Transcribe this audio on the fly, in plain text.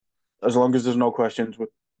As long as there's no questions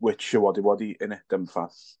with Shawaddy Waddy in it, then we're fine.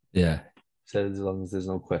 Yeah. So as long as there's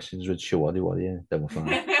no questions with Shawaddy Waddy, yeah, then we're fine.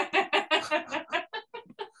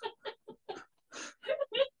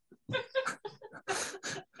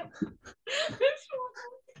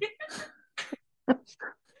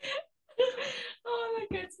 Oh, that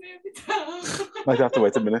gets me every time. Might have to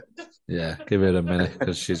wait a minute. Yeah, give it a minute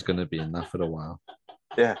because she's going to be in that for a while.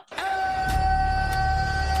 Yeah.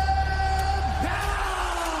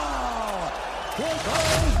 For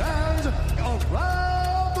those fans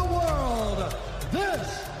around the world, this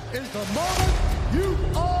is the moment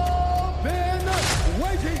you've all been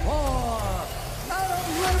waiting for. Out of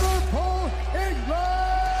Liverpool,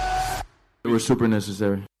 England! It was super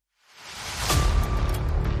necessary.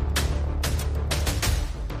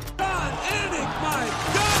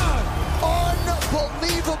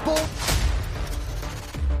 Unbelievable!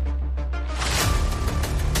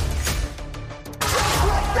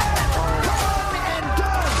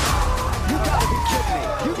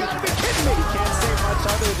 You gotta be kidding me! You can't say much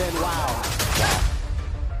other than wow.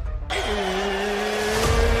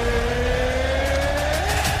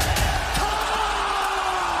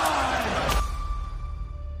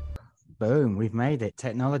 Boom, we've made it.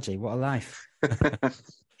 Technology, what a life.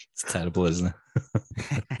 It's terrible, isn't it?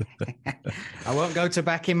 I won't go to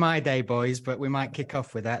back in my day, boys, but we might kick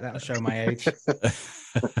off with that. That'll show my age.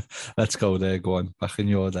 Let's go there. Go on. Back in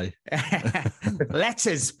your day.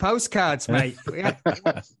 Letters, postcards, mate.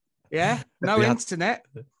 Yeah? No internet.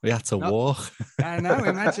 We had to walk. I know,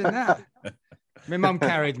 imagine that. My mum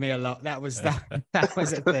carried me a lot. That was a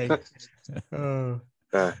thing. Oh.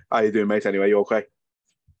 How you doing, mate? Anyway, you okay?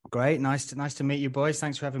 Great. Nice to meet you, boys.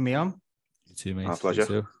 Thanks for having me on. You too, mate. Our pleasure. You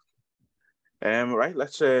too. Right,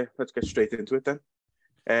 let's get straight into it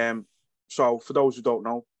then. So for those who don't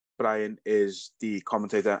know, Brian is the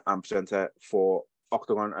commentator and presenter for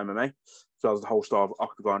Octagon MMA, as well as the host of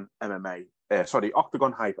Octagon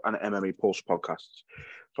Octagon Hype and MMA Pulse podcasts.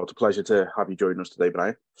 So it's a pleasure to have you join us today,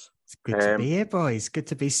 Brian. It's good to be here, boys. Good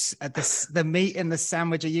to be at the meat and the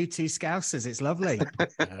sandwich of you two Scousers. It's lovely.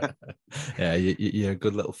 Yeah, you're a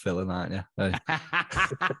good little filling, aren't you? Hey.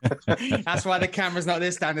 That's why the camera's not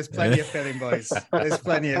this time. There's plenty of filling, boys. There's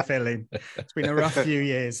plenty of filling. It's been a rough few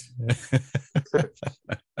years.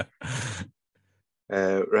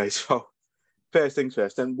 Right, so first things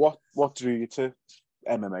first, then what drew you to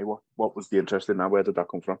MMA? What was the interest in that? Where did that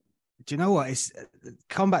come from? Do you know what? It's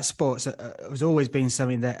combat sports has always been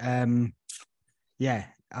something that,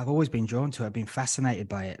 I've always been drawn to. I've been fascinated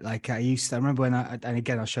by it. Like I remember and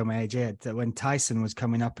again, I'll show my age here, that when Tyson was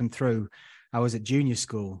coming up and through, I was at junior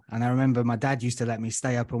school. And I remember my dad used to let me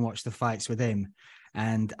stay up and watch the fights with him.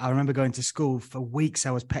 And I remember going to school for weeks.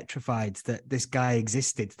 I was petrified that this guy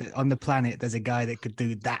existed, that on the planet, there's a guy that could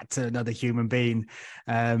do that to another human being.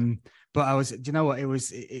 But I was, do you know what? It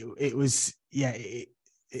was,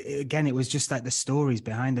 again, it was just like the stories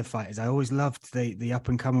behind the fighters. I always loved the up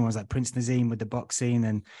and coming ones like Prince Nazim with the boxing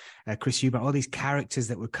and Chris Eubank, all these characters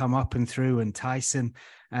that would come up and through, and Tyson.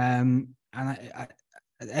 And I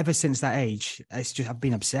ever since that age, I've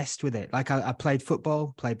been obsessed with it. Like I played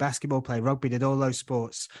football, played basketball, played rugby, did all those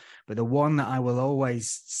sports. But the one that I will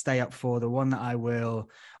always stay up for, the one that I will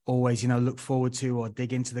always, look forward to or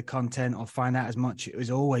dig into the content or find out as much, it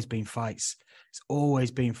has always been fights. It's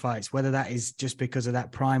always been fights, whether that is just because of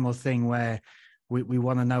that primal thing where we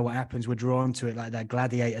want to know what happens. We're drawn to it, like that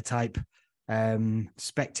gladiator type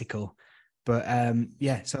spectacle. But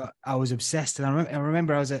so I was obsessed. And I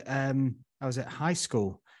remember I was at high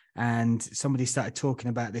school and somebody started talking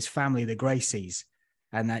about this family, the Gracies,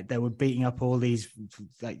 and that they were beating up all these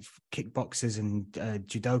like kickboxers and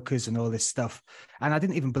judokas and all this stuff. And I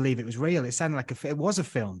didn't even believe it was real. It sounded like it was a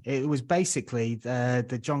film. It was basically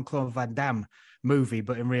the Jean-Claude Van Damme movie,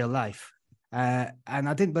 but in real life. And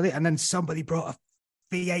I didn't believe it. And then somebody brought a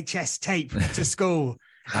VHS tape to school.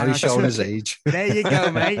 Now he's showing his age. There you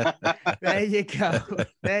go, mate. There you go.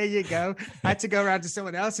 There you go. I had to go around to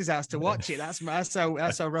someone else's house to watch it. That's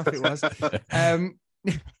how rough it was.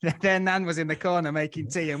 Their nan was in the corner making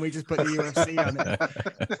tea, and we just put the UFC on it.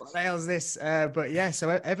 What the hell's this? But yeah, so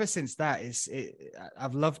ever since that,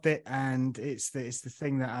 I've loved it, and it's the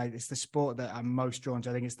thing that it's the sport that I'm most drawn to.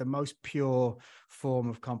 I think it's the most pure form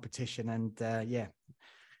of competition, and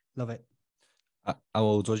love it. How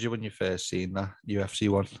old was you when you first seen that UFC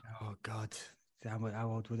one? Oh God, how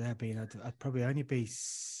old would that be? I'd probably only be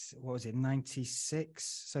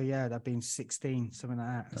 96. So yeah, I'd been 16, something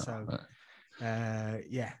like that. So. Right.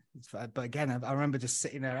 But again, I remember just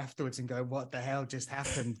sitting there afterwards and going, what the hell just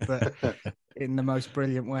happened? But in the most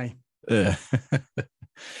brilliant way. Yeah.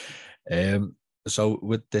 So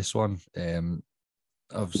with this one,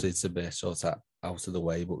 obviously it's a bit sort of out of the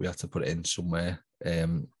way, but we had to put it in somewhere.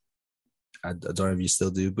 I don't know if you still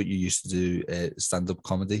do, but you used to do stand-up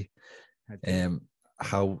comedy.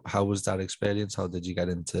 How was that experience? How did you get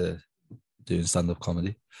into doing stand-up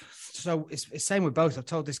comedy? So it's the same with both. I've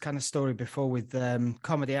told this kind of story before with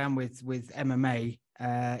comedy and with MMA.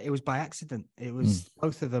 It was by accident. It was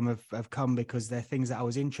both of them have come because they're things that I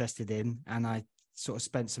was interested in, and I sort of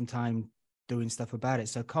spent some time doing stuff about it.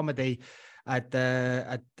 So comedy, I'd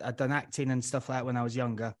done acting and stuff like that when I was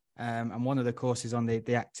younger. And one of the courses on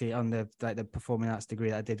the acting, on the performing arts degree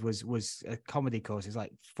that I did was a comedy course. It's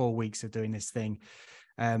like 4 weeks of doing this thing.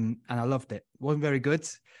 And I loved it. Wasn't very good,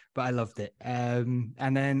 but I loved it. And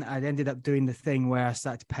then I ended up doing the thing where I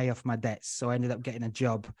started to pay off my debts. So I ended up getting a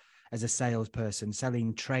job as a salesperson,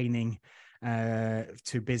 selling training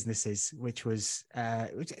to businesses, which was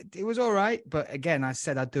it was all right. But again, I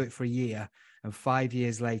said I'd do it for a year, and 5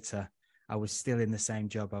 years later, I was still in the same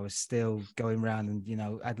job. I was still going around, and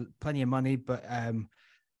I had plenty of money, but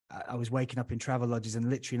I was waking up in travel lodges and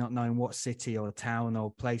literally not knowing what city or town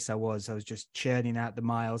or place I was. I was just churning out the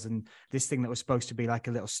miles, and this thing that was supposed to be like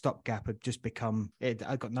a little stopgap had just become it.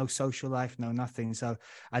 I got no social life, no nothing. So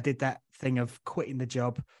I did that thing of quitting the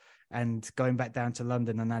job and going back down to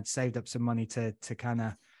London, and I'd saved up some money to kind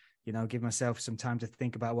of, give myself some time to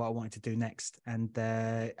think about what I wanted to do next. And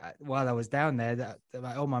while I was down there,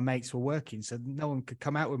 all my mates were working, so no one could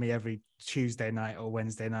come out with me every Tuesday night or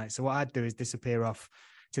Wednesday night. So what I'd do is disappear off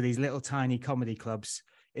to these little tiny comedy clubs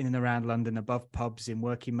in and around London, above pubs, in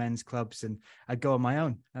working men's clubs, and I'd go on my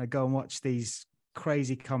own. I'd go and watch these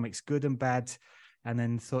crazy comics, good and bad, and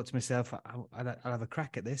then thought to myself, I'll have a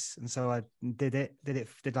crack at this. And so I did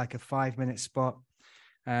like a 5-minute spot.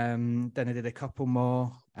 Then I did a couple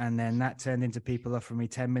more, and then that turned into people offering me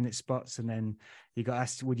 10-minute spots. And then you got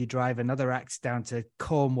asked, would you drive another act down to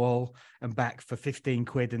Cornwall and back for 15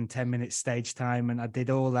 quid and 10 minutes stage time? And I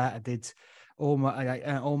did all that. I did all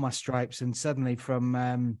my stripes. And suddenly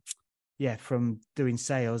from doing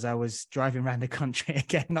sales, I was driving around the country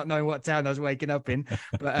again, not knowing what town I was waking up in,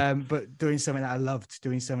 but doing something that I loved,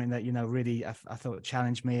 doing something that, really, I thought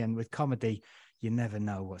challenged me. And with comedy, you never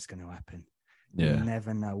know what's going to happen. Yeah. You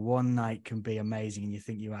never know. One night can be amazing and you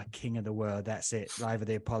think you are king of the world. That's it. Live at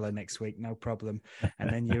the Apollo next week, no problem. And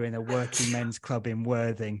then you're in a working men's club in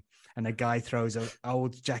Worthing, and a guy throws an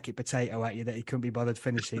old jacket potato at you that he couldn't be bothered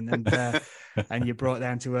finishing, and you're brought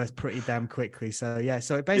down to earth pretty damn quickly. So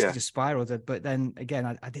it basically just spiraled. But then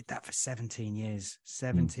again, I did that for 17 years.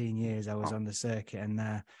 17 years I was on the circuit,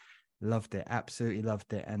 and loved it, absolutely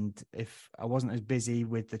loved it. And if I wasn't as busy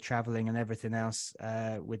with the traveling and everything else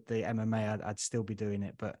with the MMA, I'd still be doing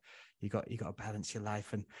it. But you got to balance your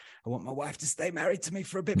life, and I want my wife to stay married to me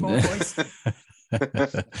for a bit more, boys.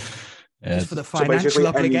 Just for the financial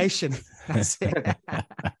obligation. That's it.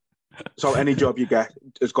 So any job you get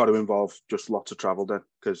has got to involve just lots of travel then,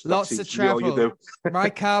 because lots of travel. All you do. My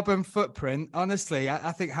carbon footprint, honestly,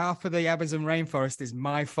 I think half of the Amazon rainforest is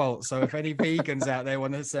my fault. So if any vegans out there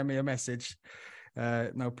want to send me a message,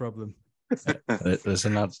 no problem.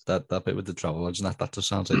 Listen, that bit with the travel, that just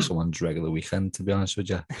sounds like someone's regular weekend, to be honest with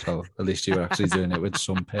you. So at least you were actually doing it with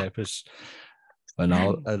some purpose. And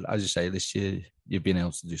as you say, at least you've been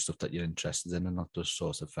able to do stuff that you're interested in, and not just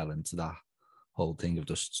sort of fell into that whole thing of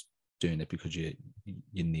just doing it because you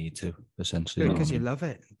need to, essentially. Do it because you love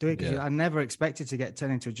it. Do it because I never expected to get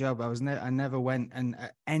turned into a job. I never went, and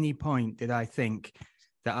at any point did I think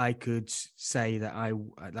that I could say that I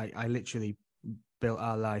literally built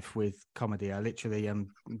our life with comedy. I literally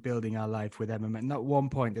am building our life with MMA. Not one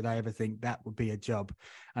point did I ever think that would be a job.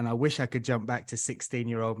 And I wish I could jump back to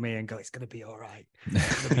 16-year-old me and go, it's going to be all right.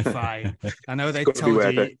 It's going to be fine. I know they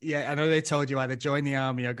told you, I know they told you either join the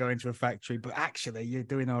army or go into a factory, but actually you're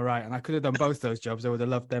doing all right. And I could have done both those jobs. I would have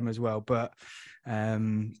loved them as well. But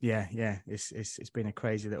it's been a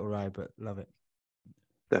crazy little ride, but love it.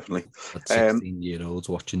 Definitely. 16-year-olds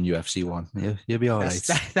watching UFC 1. You'll be all right.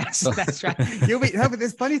 That's right. You'll be. No, but the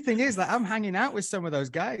funny thing is, I'm hanging out with some of those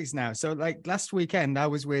guys now. So, last weekend, I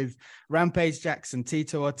was with Rampage Jackson,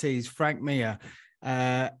 Tito Ortiz, Frank Mir,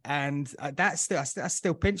 and that's still. I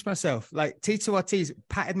still pinch myself. Like Tito Ortiz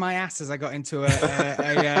patted my ass as I got into a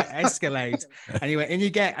Escalade, and he went, "In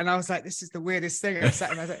you get." And I was like, "This is the weirdest thing." I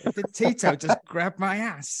sat and I was like, "Did Tito just grab my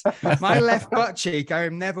ass? My left butt cheek. I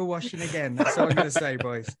am never washing again." That's all I'm going to say,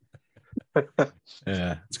 boys.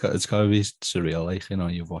 Yeah, it's got to be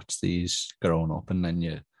surreal. You've watched these growing up, and then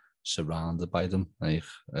you're surrounded by them. I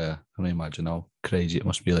can imagine how crazy it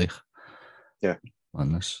must be like. Yeah,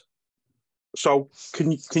 madness. So,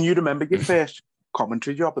 can you remember your first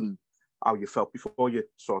commentary job and how you felt before you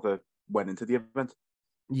sort of went into the event?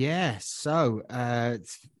 Yeah. So, do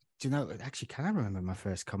you know? Actually, can I remember my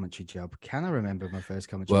first commentary job?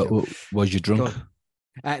 Well, was you drunk?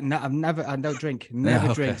 No, I don't drink. Yeah, Never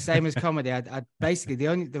okay. drink. Same as comedy. I basically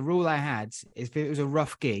the rule I had is if it was a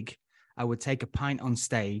rough gig, I would take a pint on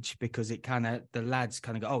stage because the lads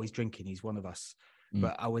kind of go, oh, he's drinking, he's one of us.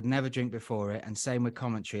 But I would never drink before it. And same with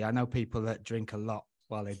commentary. I know people that drink a lot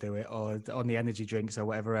while they do it, or on the energy drinks or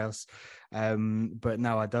whatever else. But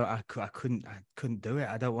no, I don't. I couldn't do it.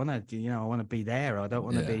 I don't want to. I want to be there. I don't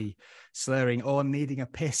want to be slurring or needing a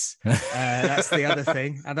piss. That's the other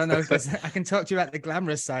thing. I don't know if I can talk to you about the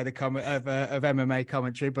glamorous side of MMA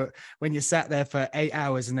commentary, but when you're sat there for 8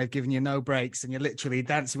 hours and they've given you no breaks and you're literally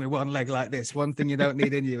dancing with one leg like this, one thing you don't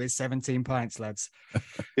need in you is 17 pints, lads.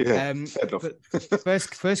 Yeah. But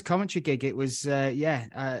first commentary gig, it was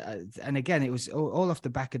and again, it was all off the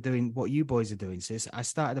back of doing what you boys are doing. So I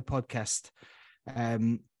started a podcast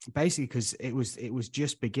basically because it was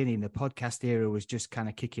just beginning. The podcast era was just kind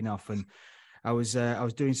of kicking off, and I was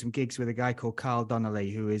doing some gigs with a guy called Carl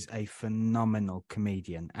Donnelly, who is a phenomenal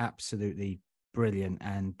comedian, absolutely brilliant,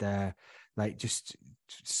 and like just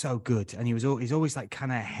so good. And he's always like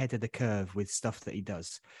kind of ahead of the curve with stuff that he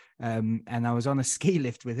does. And I was on a ski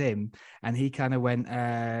lift with him, and he kind of went,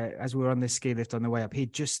 as we were on this ski lift on the way up,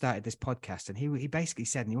 he'd just started this podcast, and he basically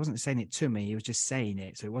said, and he wasn't saying it to me, he was just saying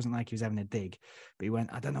it. So it wasn't like he was having a dig, but he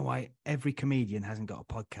went, I don't know why every comedian hasn't got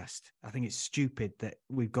a podcast. I think it's stupid that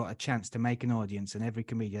we've got a chance to make an audience and every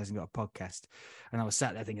comedian hasn't got a podcast. And I was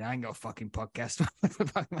sat there thinking, I ain't got a fucking podcast.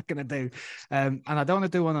 What am I going to do? And I don't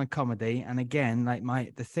want to do one on comedy. And again,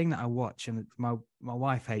 like the thing that I watch, and my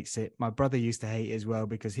wife hates it. My brother used to hate it as well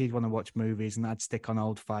because he'd want to watch movies and I'd stick on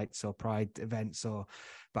old fights or Pride events,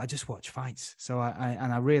 but I just watch fights. So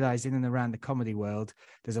I realized in and around the comedy world,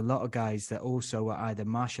 there's a lot of guys that also are either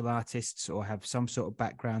martial artists or have some sort of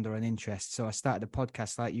background or an interest. So I started a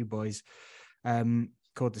podcast like you boys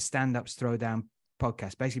called the Stand Ups Throwdown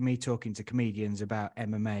podcast, basically me talking to comedians about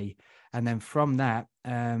MMA. And then from that,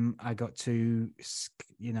 I got to,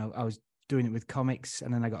 I was doing it with comics,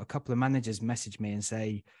 and then I got a couple of managers message me and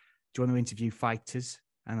say, do you want to interview fighters?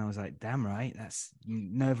 And I was like, damn right, that's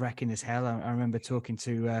nerve-wracking as hell. I remember talking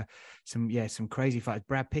to some crazy fighters.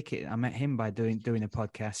 Brad Pickett, I met him by doing a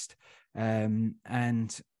podcast, and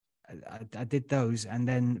I did those. And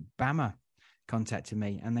then BAMMA contacted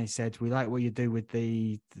me, and they said, we like what you do with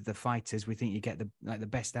the fighters. We think you get the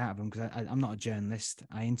best out of them, because I'm not a journalist.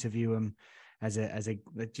 I interview them as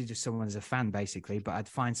just someone as a fan, basically, but I'd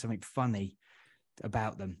find something funny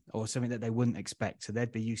about them or something that they wouldn't expect. So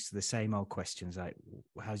they'd be used to the same old questions like,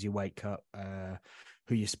 how's your weight cut?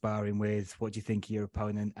 Who you're sparring with? What do you think of your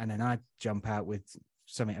opponent? And then I'd jump out with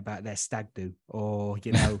something about their stag do, or,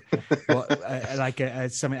 something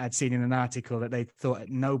I'd seen in an article that they thought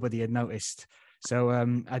nobody had noticed. So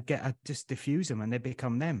I'd just diffuse them and they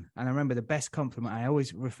become them. And I remember the best compliment, I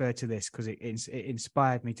always refer to this because it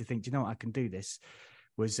inspired me to think, do you know what, I can do this,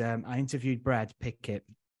 was I interviewed Brad Pickett,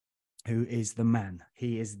 who is the man.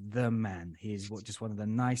 He is the man. He is just one of the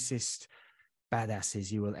nicest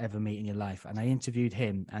badasses you will ever meet in your life. And I interviewed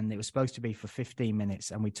him, and it was supposed to be for 15 minutes,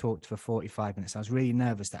 and we talked for 45 minutes. I was really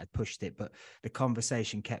nervous that I'd pushed it, but the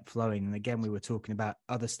conversation kept flowing. And again, we were talking about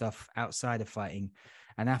other stuff outside of fighting.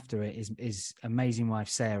 And after it, his amazing wife,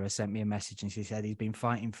 Sarah, sent me a message, and she said he's been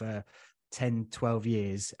fighting for 10, 12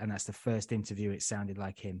 years. And that's the first interview it sounded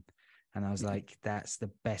like him. And I was like, that's the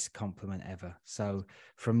best compliment ever. So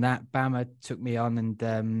from that, BAMMA took me on and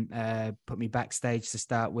put me backstage to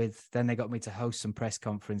start with. Then they got me to host some press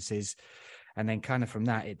conferences. And then kind of from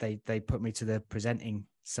that, they put me to the presenting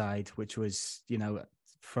side, which was,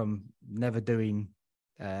 from never doing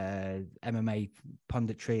MMA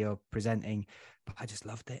punditry or presenting, but I just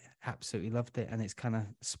loved it, absolutely loved it. And it's kind of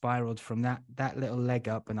spiraled from that little leg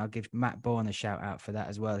up. And I'll give Matt Bourne a shout out for that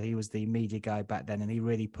as well. He was the media guy back then, and he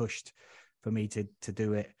really pushed for me to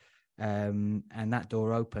do it. And that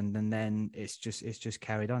door opened, and then it's just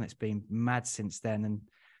carried on. It's been mad since then. And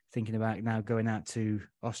thinking about now going out to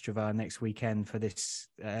Ostrava next weekend for this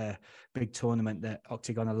big tournament that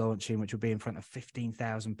Octagon are launching, which will be in front of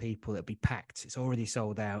 15,000 people. It'll be packed. It's already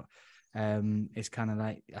sold out. It's kind of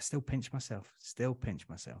like, I still pinch myself.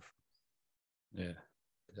 Yeah.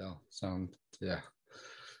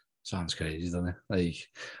 Sounds crazy, doesn't it? Like,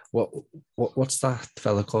 what's that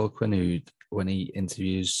fella called when he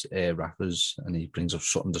interviews rappers and he brings up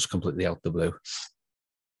something just completely out the blue?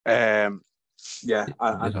 Yeah,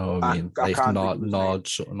 I mean, like Nord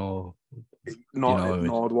something, or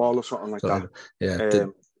Nordwall or something like that. Yeah,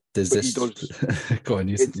 there's this. Go on,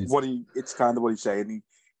 it's kind of what he's saying.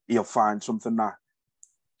 He'll find something that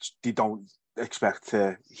you don't expect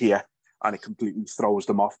to hear, and it completely throws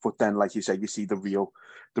them off. But then, like you said, you see the real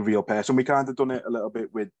person. We kind of done it a little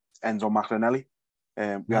bit with Enzo Maccarinelli.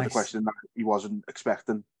 We had a question that he wasn't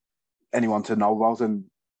expecting anyone to know about, and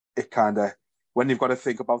it kind of, when you've got to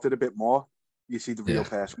think about it a bit more, you see the real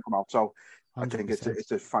person come out. So 100%. I think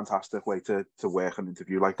it's a fantastic way to work an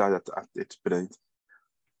interview like that. It's brilliant.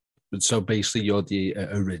 So basically, you're the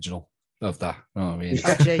original of that. You know what I mean?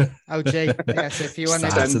 OG. Yeah, so if you want to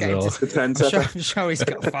get into, I'm sure he's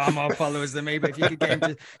got far more followers than me, but if you could get him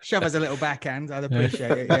to shove us a little backhand, I'd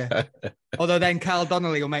appreciate it. Yeah. Although then Carl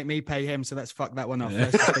Donnelly will make me pay him, so let's fuck that one off.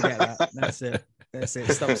 Let's just forget that. That's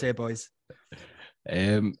it. Stops here, boys.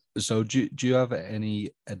 So do you have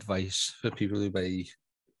any advice for people who may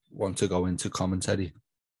want to go into commentary?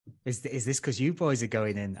 Is this because you boys are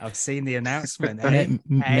going in? I've seen the announcement.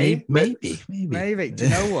 Maybe. Do you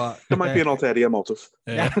know what? There might be an ulterior motive.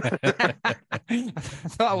 I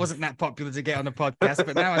thought I wasn't that popular to get on a podcast,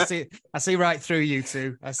 but now I see right through you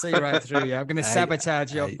two. I see right through you. I'm going to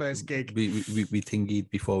sabotage your first gig. We thingied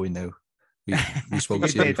before we knew. We spoke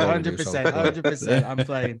to you 100%. I'm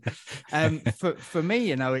playing. For me,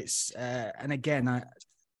 you know, it's and again,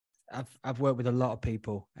 I've worked with a lot of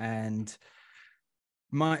people, and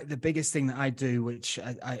the biggest thing that I do, which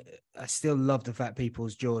I still love the fact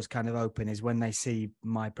people's jaws kind of open, is when they see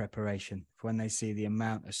my preparation, when they see the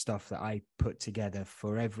amount of stuff that I put together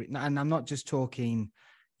for every, and I'm not just talking,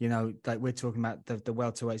 you know, like we're talking about the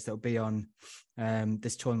welterweights that will be on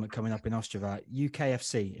this tournament coming up in Ostrava,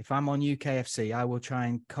 UKFC. If I'm on UKFC, I will try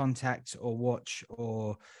and contact or watch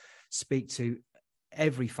or speak to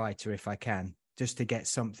every fighter if I can, just to get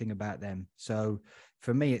something about them. So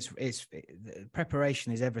for me, it's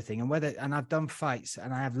preparation is everything. And I've done fights,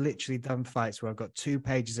 and I have literally done fights where I've got 2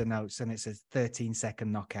 pages of notes and it's a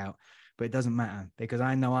 13-second knockout, but it doesn't matter because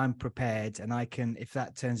I know I'm prepared, and I can, if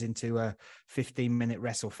that turns into a 15-minute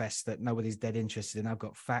wrestle fest that nobody's dead interested in, I've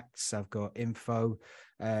got facts, I've got info,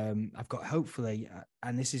 I've got hopefully,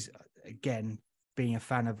 and this is again, being a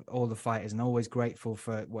fan of all the fighters and always grateful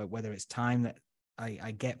for whether it's time that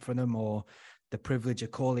I get from them or the privilege of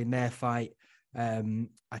calling their fight.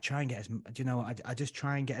 I try and get I just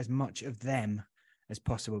try and get as much of them as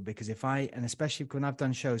possible, because and especially when I've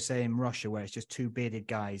done shows, say in Russia, where it's just 2 bearded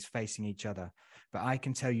guys facing each other, but I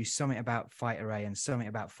can tell you something about fighter A and something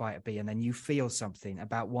about fighter B, and then you feel something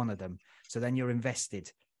about one of them. So then you're invested.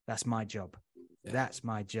 That's my job. Yeah. That's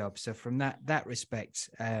my job. So from that respect,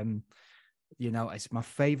 you know, it's my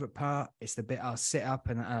favorite part. It's the bit I'll sit up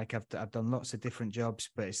and I've done lots of different jobs,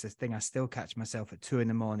 but it's the thing I still catch myself at 2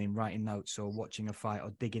 a.m. writing notes or watching a fight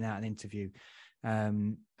or digging out an interview.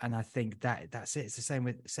 And I think that's it. It's the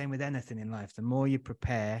same with anything in life. The more you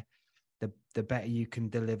prepare, the better you can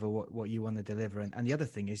deliver what you want to deliver. And the other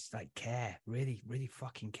thing is like care, really, really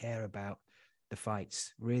fucking care about the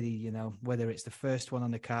fights. Really, you know, whether it's the first one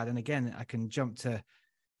on the card. And again, I can jump to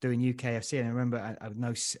doing UKFC, and I remember I know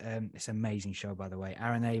it's an amazing show, by the way.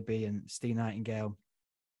 Aaron Abbey and Steve Nightingale,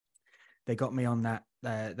 they got me on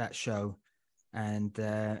that show, and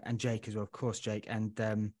Jake as well, of course, Jake.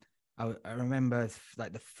 And I remember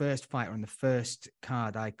like the first fighter on the first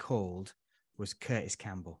card I called was Curtis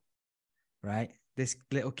Campbell, right? This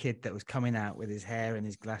little kid that was coming out with his hair and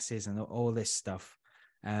his glasses and all this stuff.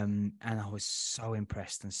 And I was so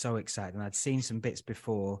impressed and so excited. And I'd seen some bits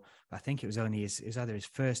before, but I think it was either his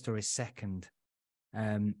first or his second.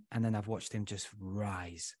 And then I've watched him just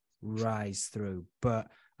rise through. But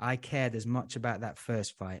I cared as much about that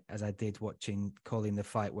first fight as I did calling the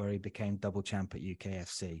fight where he became double champ at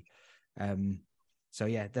UKFC. So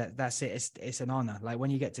yeah, that's it. It's an honor. Like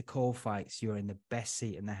when you get to call fights, you're in the best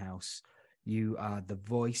seat in the house. You are the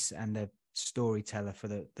voice and the storyteller for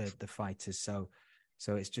the fighters.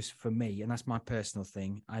 So it's just for me, and that's my personal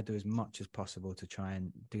thing. I do as much as possible to try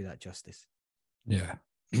and do that justice. Yeah.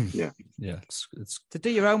 Yeah. It's to do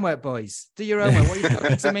your own work, boys. Do your own work. What are you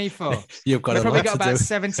talking to me for? You've probably got about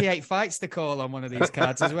 78 fights to call on one of these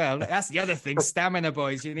cards as well. That's the other thing. Stamina,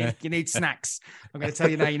 boys. You need snacks. I'm going to tell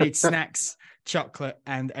you now. You need snacks, chocolate,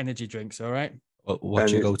 and energy drinks. All right.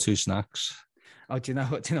 What's your go-to snacks? Oh, do you know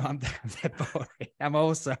what? I'm dead boring. I'm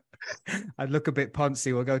also, I'd look a bit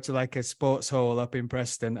poncy. We'll go to like a sports hall up in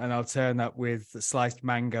Preston, and I'll turn up with sliced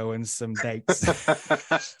mango and some dates.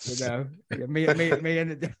 You know, me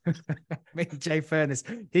and Jay Furness.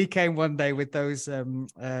 He came one day with those what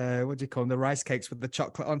do you call them? The rice cakes with the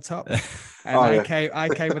chocolate on top. And I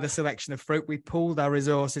came with a selection of fruit. We pooled our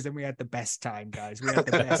resources and we had the best time, guys. We had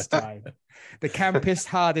the best time. The campest,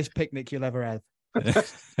 hardest picnic you'll ever have.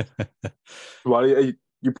 Well, are you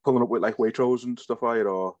pulling up with like Waitrose and stuff like it,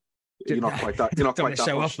 or? You're not quite that. You're not Don't quite that.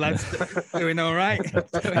 show much. off, lads. Doing all right.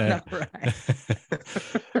 Doing all right.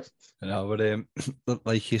 No, but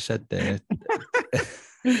like you said there,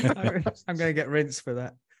 I'm going to get rinsed for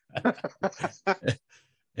that.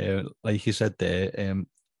 like you said there,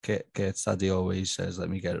 Kate's daddy always says, "Let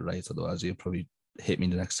me get it right, otherwise he'll probably hit me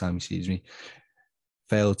the next time he sees me."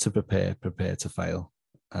 Fail to prepare, prepare to fail,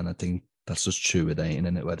 and I think that's just true with anything,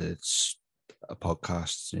 isn't it? Whether it's a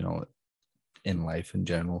podcast, in life in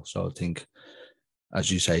general. So I think,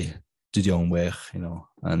 as you say, do your own work,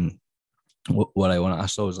 and what I want to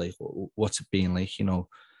ask though is like, what's it been like,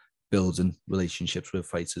 building relationships with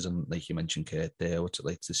fighters, and like you mentioned, Kate there, what's it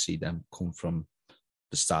like to see them come from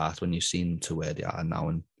the start when you've seen them to where they are now,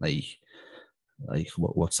 and like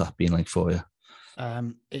what's that been like for you?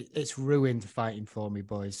 It's ruined fighting for me,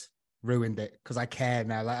 boys. Ruined it because I care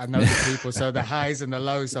now. Like I know the people, so the highs and the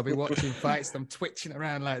lows. I'll be watching fights, and I'm twitching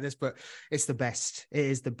around like this, but it's the best. It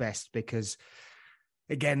is the best because,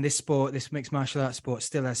 again, this mixed martial arts sport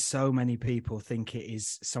still has so many people think it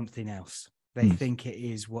is something else. They think it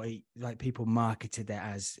is what people marketed it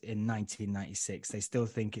as in 1996. They still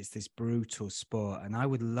think it's this brutal sport, and I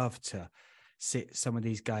would love to sit some of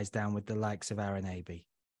these guys down with the likes of Aaron Abbey.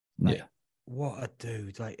 Yeah, what a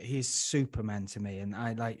dude! Like he's Superman to me, and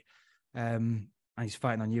I like. And he's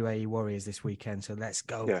fighting on UAE Warriors this weekend, so let's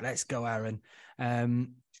go, let's go, Aaron.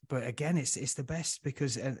 But again, it's the best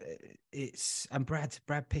because and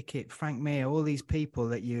Brad Pickett, Frank Mir, all these people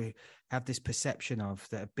that you have this perception of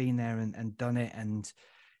that have been there and done it, and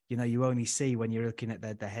you only see when you're looking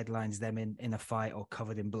at the headlines them in a fight or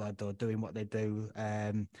covered in blood or doing what they do.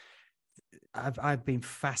 I've been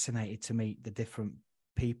fascinated to meet the different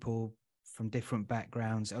people from different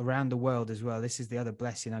backgrounds around the world as well. This is the other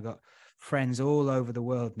blessing. I got friends all over the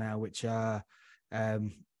world now, which are,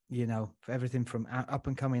 everything from up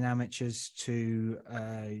and coming amateurs to,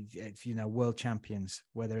 world champions,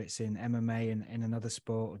 whether it's in MMA and in another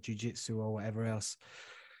sport or jiu-jitsu or whatever else.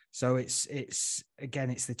 So it's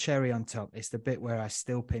the cherry on top. It's the bit where I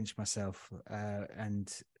still pinch myself.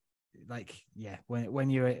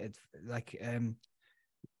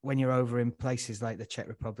 When you're over in places like the Czech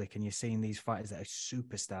Republic and you're seeing these fighters that are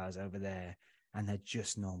superstars over there, and they're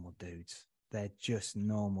just normal dudes. They're just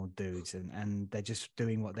normal dudes, and they're just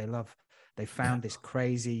doing what they love. They found this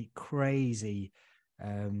crazy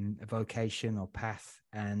vocation or path,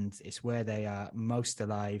 and it's where they are most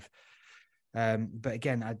alive. But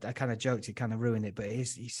again, I kind of joked, it kind of ruined it, but it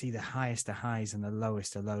is, you see the highest of highs and the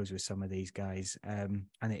lowest of lows with some of these guys. And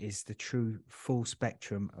it is the true full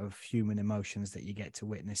spectrum of human emotions that you get to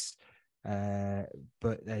witness.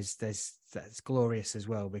 But that's glorious as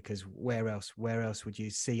well, because where else would you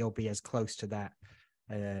see or be as close to that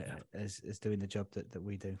as doing the job that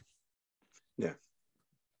we do? Yeah.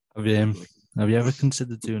 Have you ever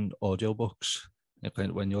considered doing audiobooks?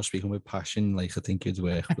 When you're speaking with passion, like I think you'd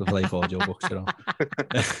work with like audiobooks,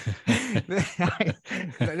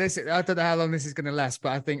 Listen, I don't know how long this is going to last,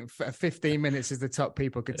 but I think 15 minutes is the top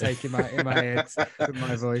people could take in my head with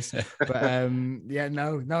my voice. But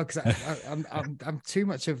because I'm too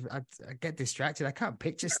much of. I get distracted. I can't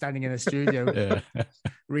picture standing in a studio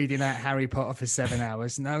reading out Harry Potter for 7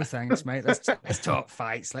 hours. No, thanks, mate. Let's talk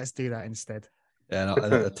fights. Let's do that instead. Yeah,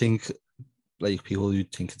 I think. Like people who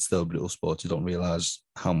think it's still a brutal sport, you don't realise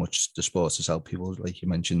how much the sport has helped people. Like you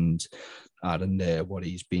mentioned, Aaron there, what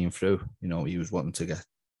he's been through. He was wanting to get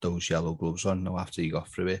those yellow gloves on. Now after he got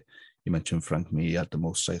through it, you mentioned Frank Mir, he had the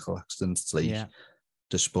motorcycle accident. It's like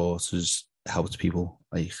the sport has helped people.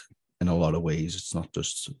 Like in a lot of ways, it's not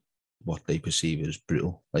just what they perceive as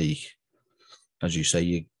brutal. Like as you say,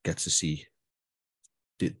 you get to see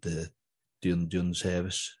the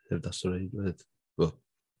unservice, if that's the right word. But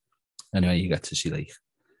anyway, you get to see like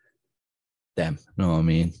them. You know what I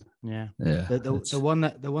mean? Yeah. The one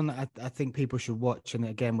that I think people should watch, and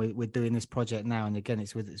again we're doing this project now, and again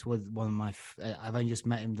it's with one of my. I've only just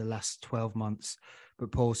met him the last 12 months,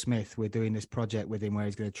 but Paul Smith, we're doing this project with him where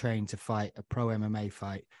he's going to train to fight a pro MMA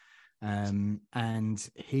fight, and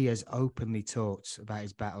he has openly talked about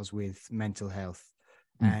his battles with mental health,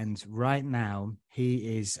 and right now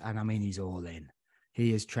he is, and I mean he's all in.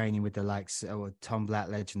 He is training with the likes of Tom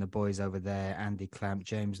Blackledge and the boys over there, Andy Clamp,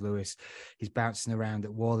 James Lewis. He's bouncing around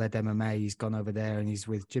at Warled MMA. He's gone over there and he's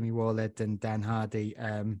with Jimmy Warled and Dan Hardy.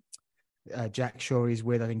 Jack Shaw he's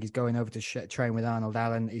with. I think he's going over to train with Arnold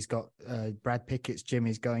Allen. He's got Brad Pickett's gym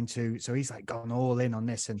he's going to. So he's like gone all in on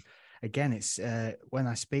this. And again, it's when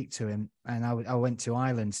I speak to him, and I went to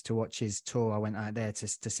Ireland to watch his tour. I went out there to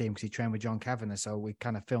see him because he trained with John Kavanagh. So we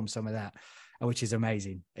kind of filmed some of that, which is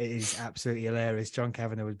amazing. It is absolutely hilarious. John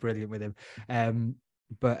Kavanagh was brilliant with him.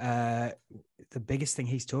 But the biggest thing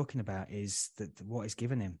he's talking about is that what is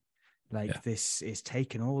given him. Like this is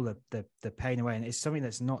taking all the pain away, and it's something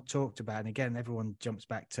that's not talked about. And again, everyone jumps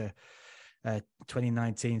back to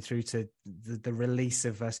 2019 through to the release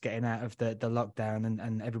of us getting out of the lockdown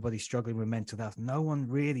and everybody struggling with mental health. No one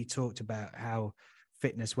really talked about how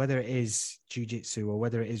fitness, whether it is jiu-jitsu or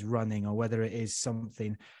whether it is running or whether it is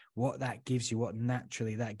something, what that gives you, what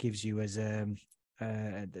naturally that gives you as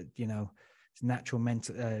natural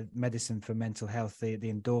mental medicine for mental health, the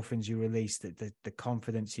endorphins you release, the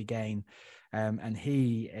confidence you gain. And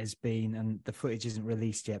he has been, and the footage isn't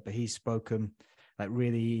released yet, but he's spoken like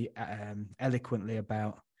really eloquently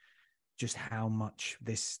about just how much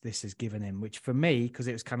this has given him, which for me, because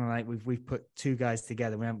it was kind of like we've put two guys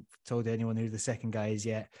together. We haven't told anyone who the second guy is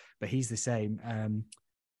yet, but he's the same.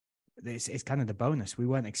 It's kind of the bonus. We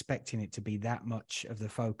weren't expecting it to be that much of the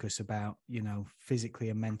focus about, physically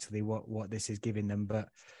and mentally what this is giving them. But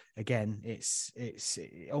again, it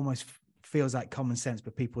almost feels like common sense,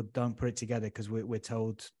 but people don't put it together because we're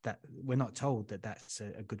not told that that's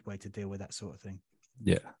a good way to deal with that sort of thing.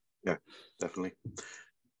 Yeah, definitely.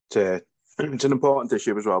 It's an important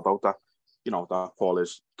issue as well about that. That Paul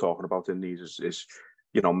is talking about in these is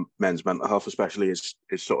men's mental health, especially, is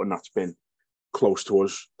something that's been close to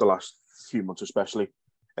us the last few months, especially.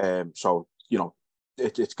 So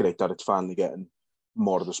it's great that it's finally getting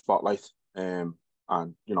more of the spotlight, and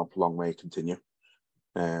long may it continue.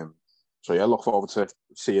 So yeah, look forward to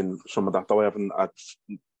seeing some of that. Though I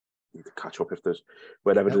need to catch up if there's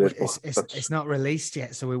wherever it is. It's not released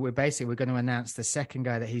yet, so we're going to announce the second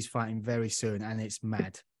guy that he's fighting very soon, and it's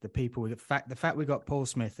mad. The fact we got Paul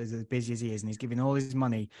Smith as busy as he is, and he's giving all his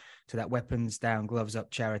money to that Weapons Down, Gloves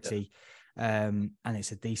Up charity. Yeah. And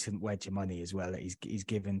it's a decent wedge of money as well that he's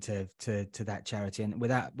given to that charity. And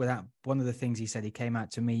without one of the things he said, he came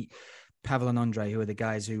out to meet Pavel and Andre, who are the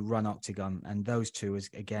guys who run Octagon, and those two is,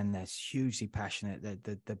 again, they're hugely passionate.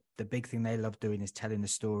 The big thing they love doing is telling the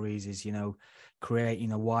stories, is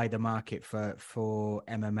creating a wider market for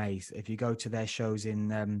MMA. If you go to their shows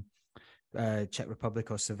in Czech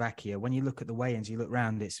Republic or Slovakia, when you look at the weigh-ins, you look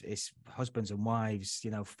around, it's husbands and wives,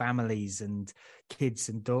 families and kids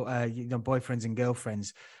and boyfriends and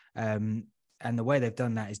girlfriends. And the way they've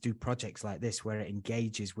done that is do projects like this where it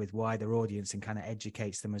engages with wider audience and kind of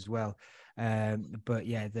educates them as well. But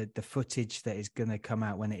yeah, the footage that is going to come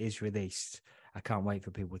out when it is released, I can't wait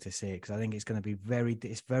for people to see it, because I think it's going to be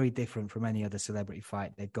it's very different from any other celebrity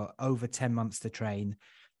fight. They've got over 10 months to train.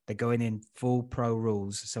 They're going in full pro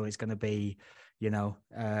rules. So it's going to be,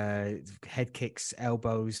 head kicks,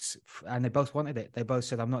 elbows, and they both wanted it. They both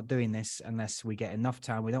said, I'm not doing this unless we get enough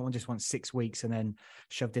time. We don't just want 6 weeks and then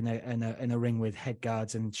shoved in a ring with head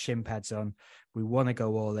guards and shin pads on. We want to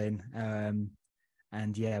go all in.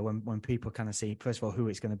 And yeah, when people kind of see, first of all, who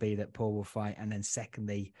it's going to be that Paul will fight, and then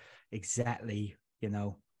secondly, exactly,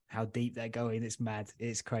 how deep they're going. It's mad.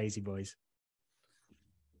 It's crazy, boys.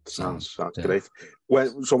 Sounds great.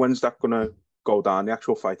 When's that going to go down, the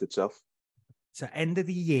actual fight itself? So end of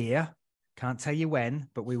the year, can't tell you when,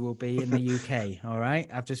 but we will be in the UK. All right.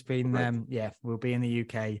 I've just been, we'll be in the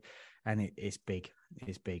UK, and it's big.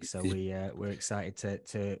 It's big. So we're excited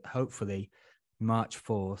to hopefully March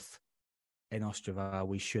 4th in Ostrava,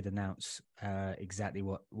 we should announce exactly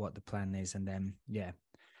what the plan is. And then,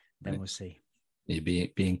 we'll see. You're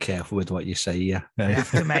being careful with what you say, yeah. I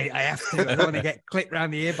have to, mate. I have to. I don't want to get clipped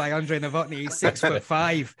round the ear by Andre Novotny. He's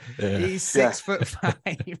 6'5". Yeah. He's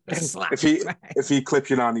 6'5". If he clips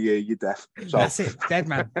you round the ear, you're deaf. So. That's it. Dead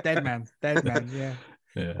man.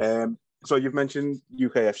 Yeah. So you've mentioned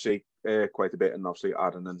UKFC quite a bit, and obviously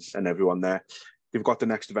Aaron and everyone there. They've got the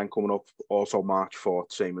next event coming up, also March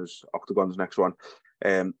 4th, same as Octagon's next one.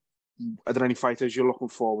 Are there any fighters you're looking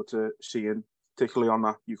forward to seeing, particularly on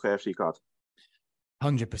that UKFC card?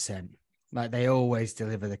 100%. Like, they always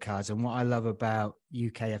deliver the cards. And what I love about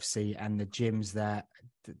UKFC and the gyms that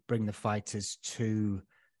bring the fighters to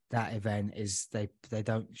that event is they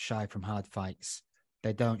don't shy from hard fights.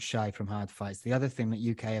 The other thing that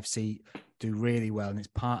UKFC do really well, and it's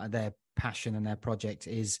part of their passion and their project,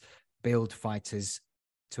 is build fighters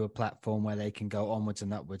to a platform where they can go onwards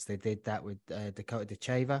and upwards. They did that with Dakota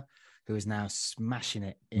Decheva, who is now smashing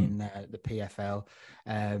it in the PFL.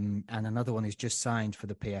 And another one who's just signed for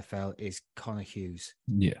the PFL is Connor Hughes.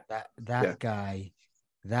 Yeah. That guy,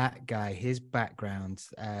 his background,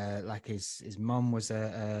 like his mom was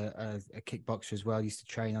a kickboxer as well, used to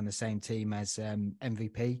train on the same team as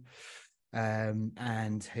MVP.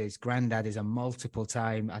 And his granddad is a multiple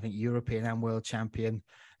time, I think, European and world champion.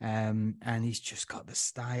 And he's just got the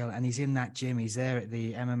style, and he's in that gym. He's there at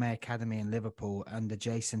the MMA Academy in Liverpool under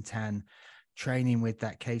Jason Tan, training with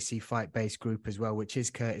that KC Fight Base group as well, which is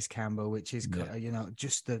Curtis Campbell, which is, Yeah. you know,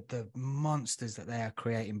 just the monsters that they are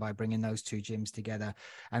creating by bringing those two gyms together.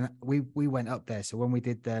 And we went up there. So when we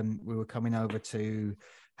did we were coming over to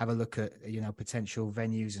have a look at, you know, potential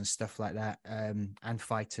venues and stuff like that, and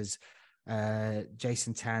fighters.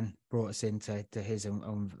 Jason Tan brought us into his,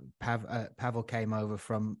 Pavel came over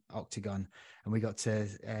from Octagon, and we got to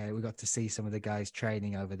see some of the guys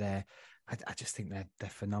training over there. I just think they're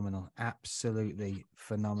phenomenal, absolutely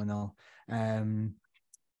phenomenal. Then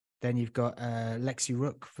you've got Lexi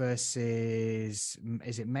Rook versus,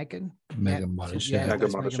 is it Megan Morris? Yeah, Megan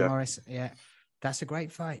Megan Morris, Morris. Yeah, that's a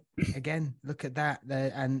great fight. Again, look at that.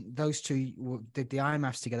 And those two did the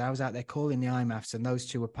IMAFs together. I was out there calling the IMAFs, and those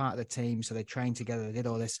two were part of the team. So they trained together, they did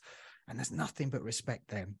all this. And there's nothing but respect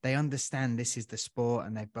there. They understand this is the sport,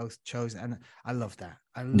 and they've both chosen. And I love that.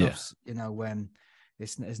 I love, you know, when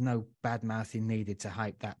there's no bad mouthing needed to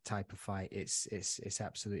hype that type of fight. It's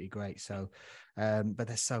absolutely great. So, but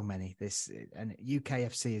there's so many. And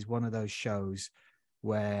UKFC is one of those shows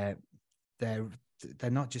where they're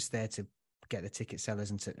not just there to get the ticket sellers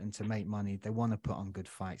and to make money. They want to put on good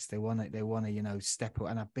fights. They want to, you know, step up.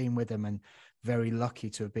 And I've been with them and very lucky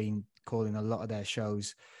to have been calling a lot of their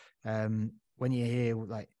shows. When you hear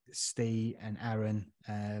like Steve and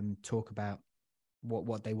Aaron talk about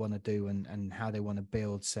what they want to do and how they want to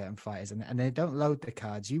build certain fighters, and they don't load the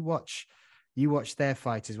cards. You watch their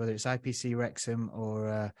fighters, whether it's IPC Wrexham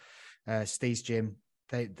or Steve's gym.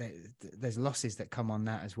 There's losses that come on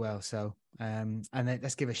that as well. So, and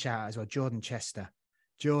let's give a shout out as well. Jordan Chester,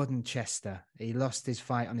 he lost his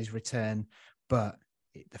fight on his return, but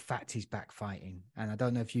the fact he's back fighting. And I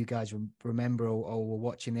don't know if you guys remember or were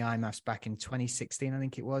watching the IMAFs back in 2016, I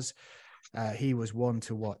think it was. He was one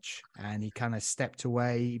to watch, and he kind of stepped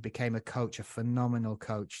away. He became a coach, a phenomenal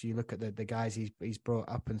coach. You look at the guys he's brought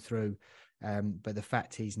up and through. But the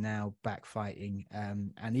fact he's now back fighting,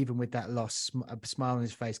 and even with that loss, a smile on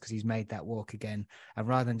his face because he's made that walk again. And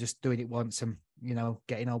rather than just doing it once and, you know,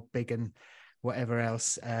 getting all big and whatever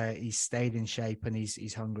else, he's stayed in shape and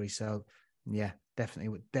he's hungry. So yeah,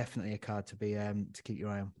 definitely a card to be to keep your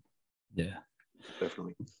eye on. Yeah,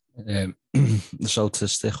 definitely. So to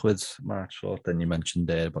stick with March 4th, then you mentioned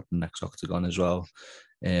there about the next Octagon as well.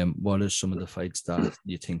 What are some of the fights that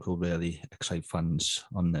you think will really excite fans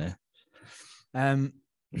on there?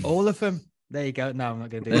 All of them. There you go. No, I'm not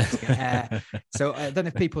going to do that again. So I don't know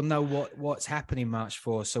if people know what's happening March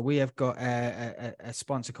 4. So we have got a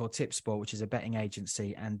sponsor called Tipsport, which is a betting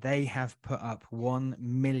agency, and they have put up €1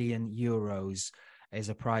 million as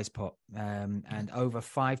a prize pot, and over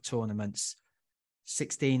 5 tournaments.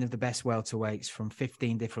 16 of the best welterweights from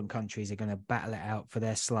 15 different countries are going to battle it out for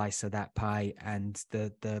their slice of that pie. And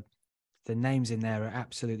the names in there are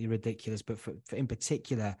absolutely ridiculous. But for in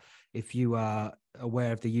particular, if you are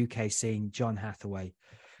aware of the UK scene, John Hathaway.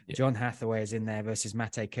 Yeah. John Hathaway is in there versus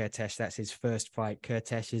Mate Kertész. That's his first fight.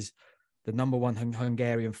 Kertész is the number one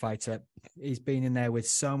Hungarian fighter. He's been in there with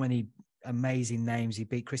so many amazing names. He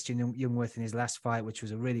beat Christian Jungwirth in his last fight, which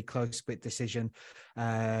was a really close split decision.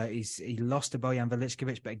 He lost to Bojan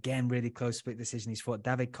Veličković, but again, really close split decision. He's fought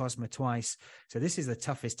David Kozma twice. So this is the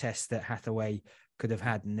toughest test that Hathaway could have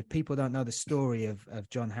had. And if people don't know the story of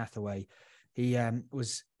John Hathaway, he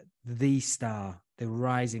was the star, the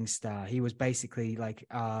rising star. He was basically like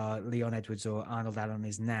Leon Edwards or Arnold Allen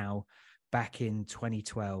is now, back in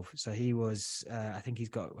 2012. So he was, I think he's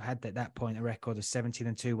had at that point a record of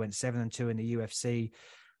 17-2, went 7-2 in the UFC.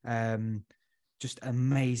 Just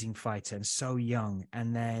amazing fighter and so young.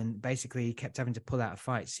 And then basically he kept having to pull out of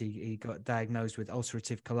fights. He got diagnosed with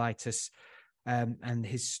ulcerative colitis. And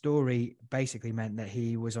his story basically meant that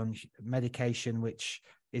he was on medication, which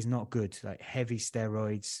is not good, like heavy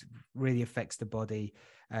steroids, really affects the body.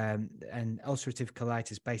 And ulcerative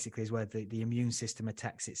colitis basically is where the immune system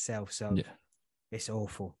attacks itself. So it's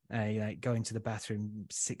awful. Going to the bathroom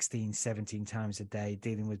 16, 17 times a day,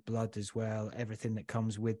 dealing with blood as well, everything that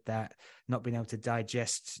comes with that, not being able to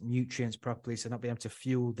digest nutrients properly. So not being able to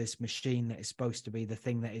fuel this machine that is supposed to be the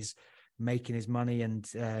thing that is making his money and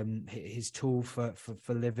his tool for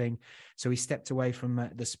living. So he stepped away from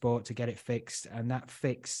the sport to get it fixed. And that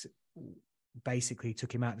fix basically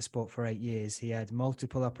took him out of the sport for 8 years. He had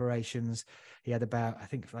multiple operations. He had about, I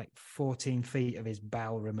think, like 14 feet of his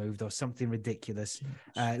bowel removed or something ridiculous.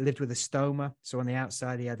 Lived with a stoma. So on the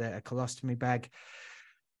outside, he had a colostomy bag.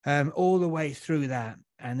 all the way through that,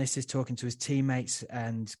 and this is talking to his teammates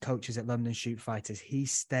and coaches at London Shoot Fighters, he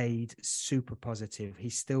stayed super positive.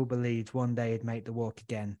 He still believed one day he'd make the walk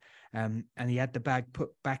again. And he had the bag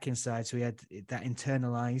put back inside, so he had that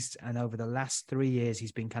internalized. And over the last 3 years,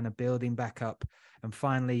 he's been kind of building back up. And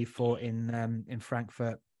finally, he fought in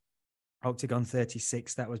Frankfurt, Octagon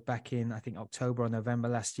 36. That was back in, I think, October or November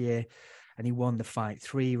last year. And he won the fight.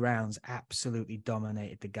 3 rounds, absolutely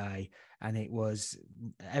dominated the guy. And it was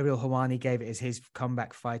Ariel Helwani gave it as his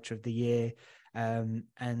comeback fighter of the year.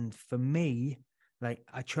 And for me, like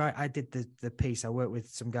I did the piece. I worked with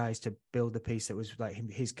some guys to build the piece that was like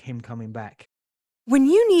him coming back. When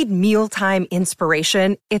you need mealtime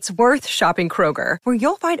inspiration, it's worth shopping Kroger, where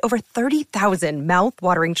you'll find over 30,000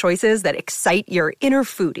 mouth-watering choices that excite your inner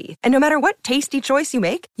foodie. And no matter what tasty choice you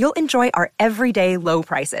make, you'll enjoy our everyday low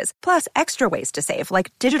prices, plus extra ways to save,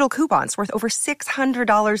 like digital coupons worth over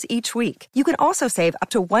 $600 each week. You can also save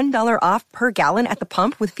up to $1 off per gallon at the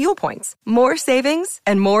pump with fuel points. More savings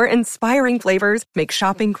and more inspiring flavors make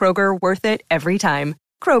shopping Kroger worth it every time.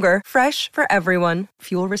 Kroger, fresh for everyone.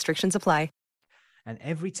 Fuel restrictions apply. And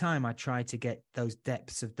every time I tried to get those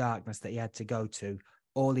depths of darkness that he had to go to,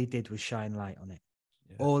 all he did was shine light on it.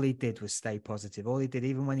 Yeah. All he did was stay positive. All he did,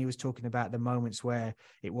 even when he was talking about the moments where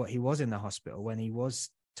he was in the hospital, when he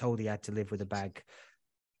was told he had to live with a bag,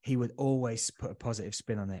 he would always put a positive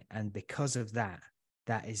spin on it. And because of that,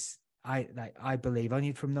 I believe,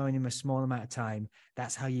 only from knowing him a small amount of time,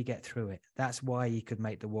 that's how you get through it. That's why he could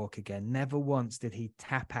make the walk again. Never once did he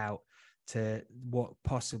tap out to what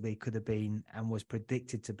possibly could have been and was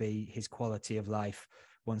predicted to be his quality of life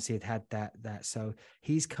once he had that. So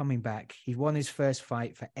he's coming back. He won his first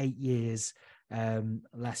fight for 8 years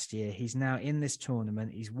last year. He's now in this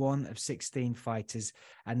tournament. He's one of 16 fighters,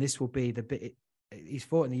 and this will be the bit. He's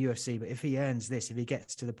fought in the UFC, but if he earns this, if he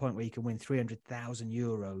gets to the point where he can win 300,000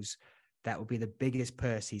 euros, that will be the biggest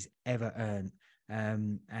purse he's ever earned.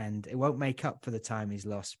 And it won't make up for the time he's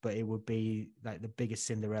lost, but it would be like the biggest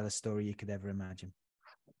Cinderella story you could ever imagine.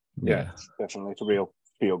 Yeah, definitely. It's a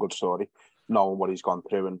real good story, knowing what he's gone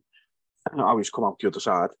through and how he's come out the other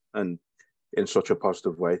side, and in such a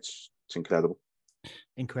positive way. It's incredible.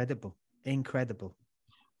 Incredible.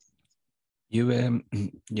 You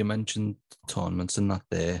mentioned tournaments and that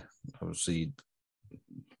there. Obviously,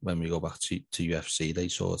 when we go back to UFC, they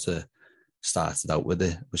sort of started out with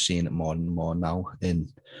it. We're seeing it more and more now in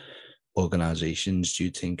organisations. Do you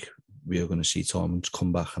think we are going to see tournaments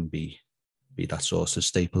come back and be that sort of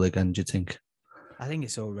staple again, do you think? I think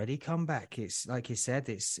it's already come back. It's like you said,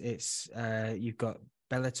 it's you've got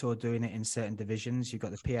Bellator doing it in certain divisions. You've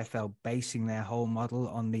got the PFL basing their whole model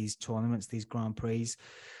on these tournaments, these Grand Prix.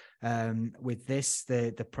 With this,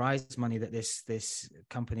 the prize money that this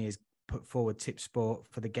company has put forward, Tip Sport,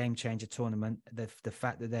 for the Game Changer tournament, the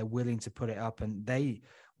fact that they're willing to put it up, and they,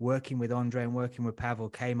 working with Andre and working with Pavel,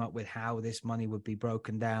 came up with how this money would be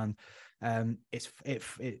broken down.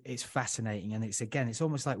 It's fascinating, and it's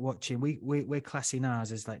almost like watching. We're classing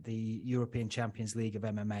ours as like the European Champions League of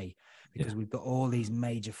MMA, because we've got all these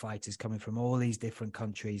major fighters coming from all these different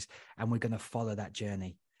countries, and we're going to follow that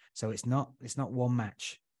journey. So it's not one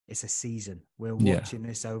match. It's a season. We're watching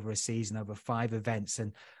this over a season, over 5 events.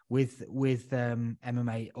 And with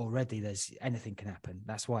MMA already, there's anything can happen.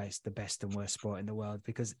 That's why it's the best and worst sport in the world,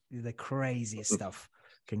 because the craziest stuff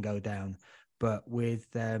can go down. But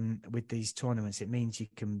with these tournaments, it means you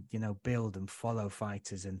can, build and follow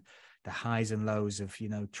fighters, and the highs and lows of,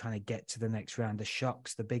 trying to get to the next round, the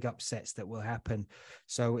shocks, the big upsets that will happen.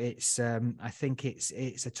 So it's, I think it's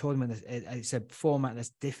a tournament. It's a format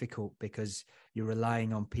that's difficult because you're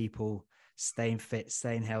relying on people staying fit,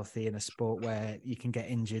 staying healthy in a sport where you can get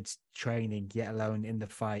injured training, yet alone in the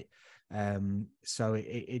fight. So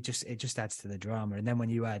it just adds to the drama. And then when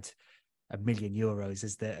you add €1 million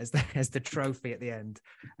as the trophy at the end,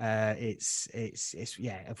 it's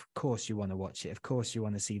of course you want to watch it. Of course you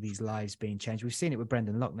want to see these lives being changed. We've seen it with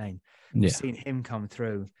Brendan Loughnane. We've seen him come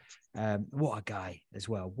through. What a guy as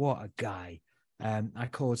well. What a guy. I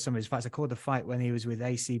called some of his fights. I called the fight when he was with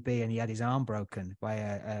ACB and he had his arm broken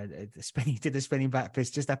by he did a spinning back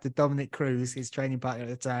fist just after Dominic Cruz, his training partner at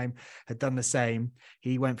the time, had done the same.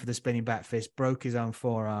 He went for the spinning back fist, broke his own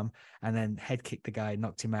forearm, and then head kicked the guy,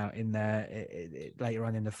 knocked him out in there later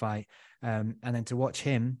on in the fight. And then to watch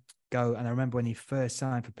him go, and I remember when he first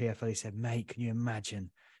signed for PFL, he said, "Mate, can you imagine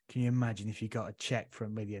if you got a check for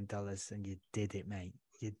 $1 million?" And you did it, mate.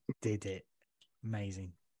 You did it.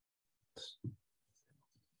 Amazing.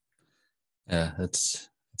 Yeah, it's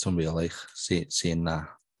unreal. Like seeing that,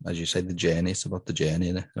 as you say, the journey. It's about the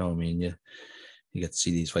journey, innit? You know what I mean? You get to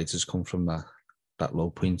see these fighters come from that low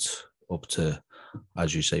point up to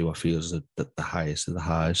as you say, what feels the highest of the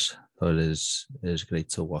highs. So it is great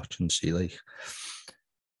to watch and see. Like,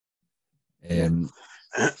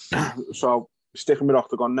 So sticking with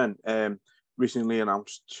Octagon then, recently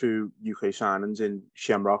announced 2 UK signings in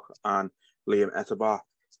Shamrock and Liam Etabar.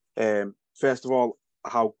 First of all,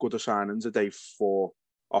 how good are signings are they for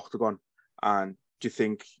Octagon? And do you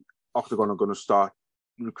think Octagon are going to start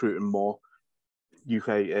recruiting more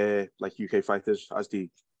UK fighters as they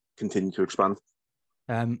continue to expand?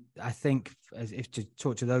 I think if to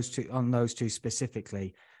talk to those two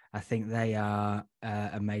specifically, I think they are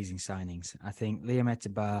amazing signings. I think Liam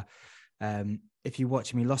Etabar, if you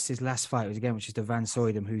watch him, he lost his last fight which is to Van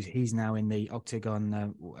Soydam, he's now in the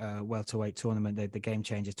Octagon welterweight tournament, the Game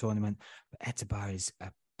Changer tournament. But Etabar is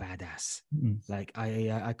a badass. Like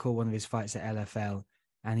I call one of his fights at LFL,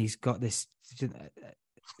 and he's got this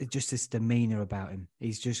just this demeanor about him.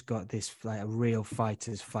 He's just got this like a real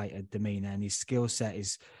fighter demeanor, and his skill set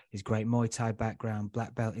is great. Muay Thai background,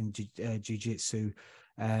 black belt in jiu-jitsu.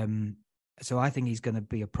 So I think he's going to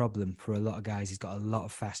be a problem for a lot of guys. He's got a lot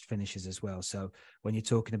of fast finishes as well. So when you're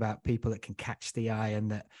talking about people that can catch the eye and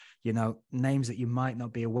that, you know, names that you might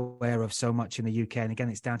not be aware of so much in the UK. And again,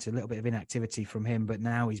 it's down to a little bit of inactivity from him, but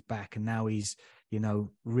now he's back and now he's, you know,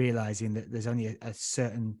 realizing that there's only a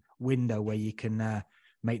certain window where you can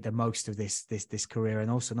make the most of this career,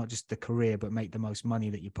 and also not just the career, but make the most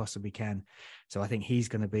money that you possibly can. So I think he's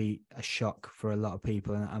going to be a shock for a lot of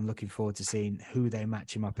people, and I'm looking forward to seeing who they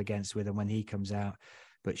match him up against with and when he comes out.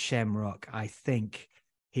 But Shamrock, I think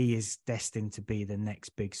he is destined to be the next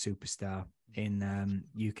big superstar in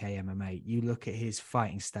UK MMA. You look at his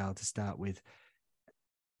fighting style to start with,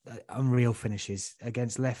 unreal finishes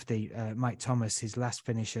against lefty Mike Thomas. His last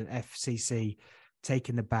finish at FCC,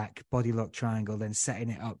 taking the back, body lock triangle, then setting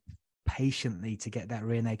it up patiently to get that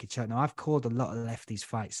rear naked choke. Now, I've called a lot of lefties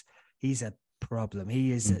fights. He's a problem.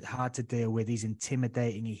 He is hard to deal with. He's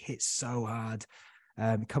intimidating. He hits so hard.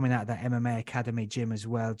 Coming out of that MMA Academy gym as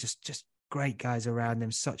well. Just great guys around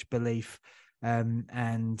him, such belief.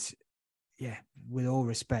 And yeah, with all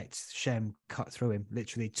respect, Shem cut through him,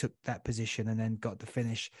 literally took that position and then got the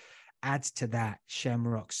finish. Add to that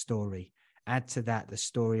Shamrock's story. Add to that the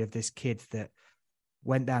story of this kid that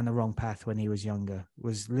went down the wrong path when he was younger,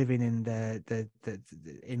 was living in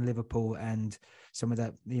in Liverpool, and some of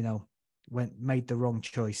that, you know, made the wrong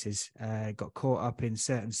choices, got caught up in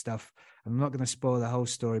certain stuff. I'm not going to spoil the whole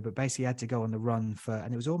story, but basically had to go on the run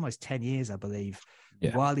and it was almost 10 years, I believe.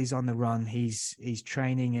 Yeah. While he's on the run, he's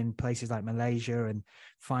training in places like Malaysia and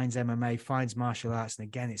finds MMA, finds martial arts. And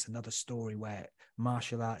again, it's another story where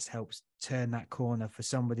martial arts helps turn that corner for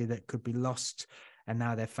somebody that could be lost, and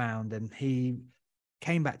now they're found. And he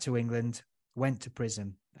came back to England, went to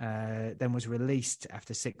prison, then was released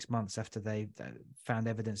after 6 months after they found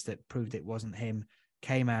evidence that proved it wasn't him,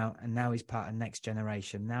 came out, and now he's part of Next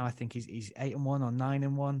Generation. Now I think he's 8-1 or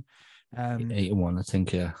 9-1. 8-1, I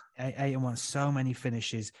think, yeah. 8-1, so many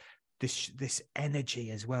finishes. This energy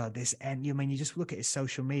as well. You just look at his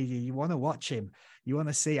social media, you want to watch him, you want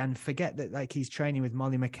to see, and forget that like he's training with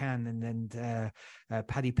Molly McCann and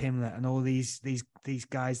Paddy Pimblett and all these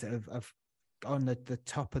guys that have on the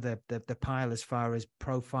top of the pile as far as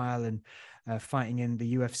profile and fighting in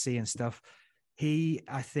the UFC and stuff.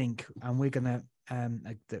 I think, and we're gonna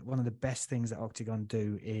one of the best things that Octagon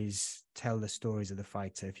do is tell the stories of the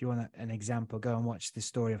fighter. If you want an example, go and watch the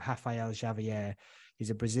story of Rafael Javier. He's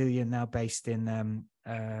a Brazilian now based in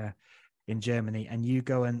Germany, and you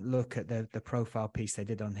go and look at the profile piece they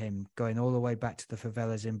did on him, going all the way back to the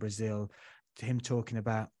favelas in Brazil, to him talking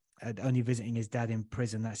about only visiting his dad in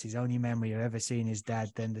prison. That's his only memory of ever seeing his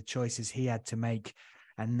dad. Then the choices he had to make,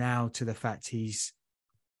 and now to the fact he's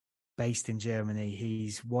based in Germany.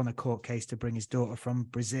 He's won a court case to bring his daughter from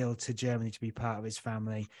Brazil to Germany to be part of his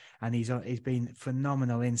family, and he's been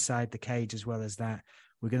phenomenal inside the cage as well as that.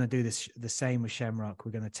 We're going to do the same with Shamrock.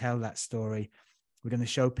 We're going to tell that story. We're going to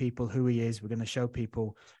show people who he is. We're going to show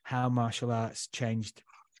people how martial arts changed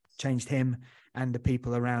him and the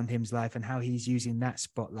people around him's life, and how he's using that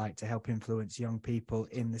spotlight to help influence young people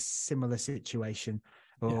in the similar situation,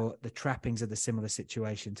 or the trappings of the similar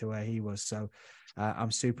situation to where he was. So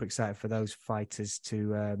I'm super excited for those fighters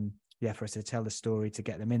to, for us to tell the story, to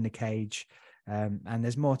get them in the cage. And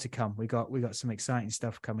there's more to come. We got some exciting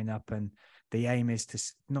stuff coming up, and the aim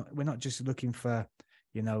is we're not just looking for,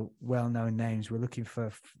 you know, well-known names. We're looking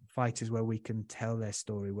for fighters where we can tell their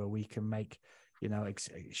story, where we can make, you know,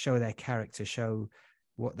 show their character, show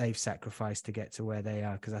what they've sacrificed to get to where they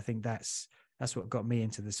are. Because I think that's what got me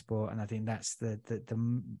into the sport, and I think that's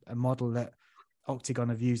a model that Octagon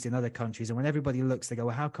have used in other countries. And when everybody looks, they go,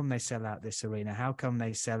 well, how come they sell out this arena? How come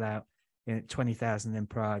they sell out 20,000 in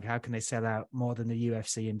Prague. How can they sell out more than the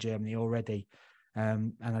UFC in Germany already?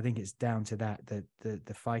 And I think it's down to that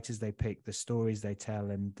the fighters they pick, the stories they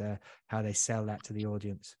tell, and how they sell that to the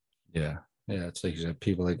audience. Yeah, it's like you said,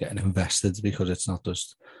 people are getting invested because it's not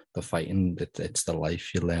just the fighting; it's the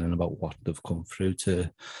life you're learning about what they've come through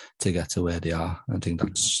to get to where they are. I think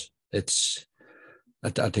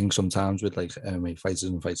I think sometimes with like MMA fighters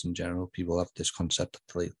and fights in general, people have this concept of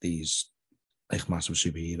like these like massive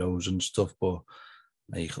superheroes and stuff, but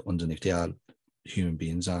like underneath they are human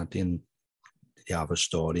beings, aren't they? And they have a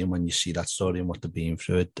story, and when you see that story and what they're being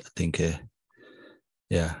through, I think, you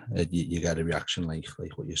get a reaction like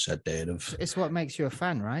what you said there. It's what makes you a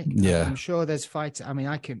fan, right? Yeah, I'm sure there's fights. I mean,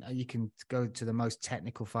 you can go to the most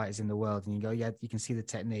technical fighters in the world, and you go, yeah, you can see the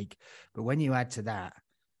technique, but when you add to that,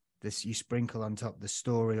 you sprinkle on top the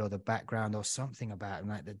story or the background or something about them,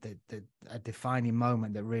 like a defining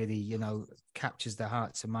moment that really, captures the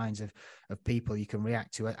hearts and minds of people you can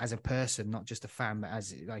react to as a person, not just a fan, but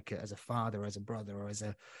as a father, as a brother, or as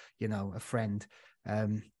a friend.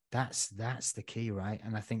 That's the key, right?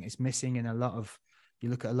 And I think it's missing in a lot of. You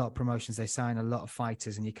look at a lot of promotions, they sign a lot of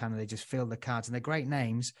fighters, and they just fill the cards, and they're great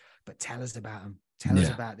names, but tell us about them. Tell us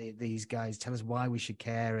about these guys. Tell us why we should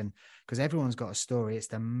care. And because everyone's got a story, it's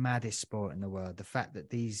the maddest sport in the world. The fact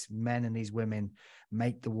that these men and these women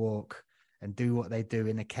make the walk and do what they do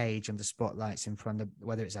in a cage under spotlights in front of,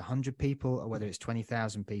 whether it's 100 people or whether it's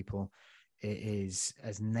 20,000 people, it is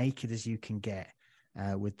as naked as you can get,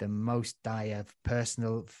 with the most dire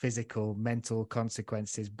personal, physical, mental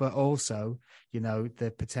consequences, but also,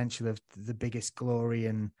 the potential of the biggest glory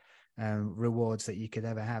and rewards that you could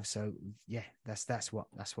ever have. So yeah, that's what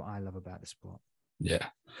I love about the sport. Yeah.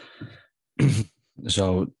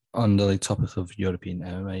 So on the topic of European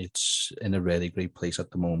MMA, it's in a really great place at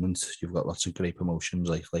the moment. You've got lots of great promotions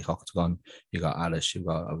like Octagon. You got Alice. You've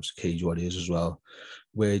got Cage Warriors as well.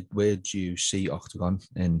 Where do you see Octagon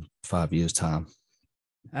in 5 years' time?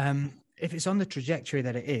 If it's on the trajectory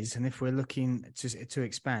that it is, and if we're looking to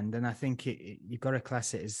expand, then I think you've got to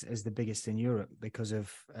class it as the biggest in Europe because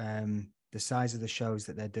of the size of the shows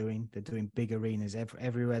that they're doing. They're doing big arenas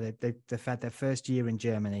everywhere. They've had their first year in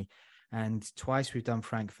Germany, and twice we've done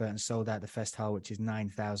Frankfurt and sold out the Festhal, which is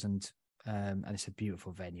 9,000, and it's a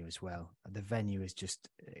beautiful venue as well. The venue is just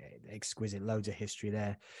exquisite, loads of history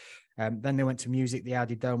there. Then they went to Munich, the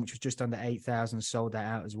Audi Dome, which was just under 8,000, sold that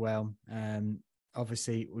out as well.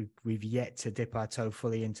 Obviously, we've yet to dip our toe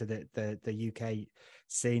fully into the UK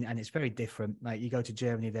scene, and it's very different. Like you go to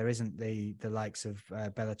Germany, there isn't the likes of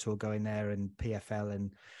Bellator going there and PFL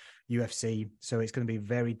and UFC, so it's going to be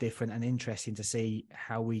very different and interesting to see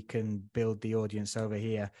how we can build the audience over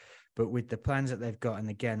here. But with the plans that they've got, and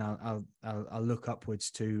again, I'll look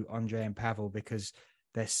upwards to Andre and Pavel because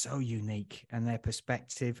they're so unique, and their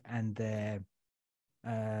perspective and their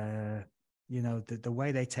the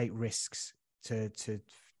way they take risks to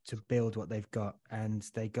build what they've got, and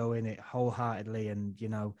they go in it wholeheartedly, and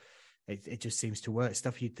it just seems to work.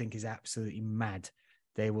 Stuff you'd think is absolutely mad,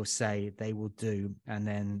 they will say, they will do. And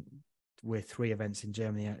then with 3 events in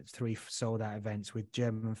Germany, 3 sold out events with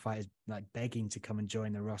German fighters like begging to come and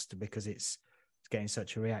join the roster because it's getting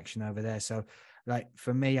such a reaction over there. So like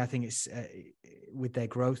for me, I think it's with their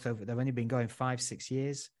growth they've only been going 5-6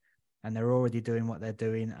 years and they're already doing what they're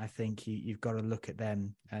doing. I think you've got to look at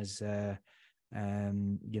them as the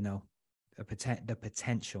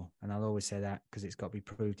potential, and I'll always say that because it's got to be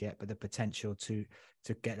proved yet, but the potential to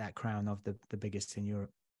get that crown of the biggest in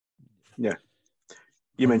Europe. Yeah,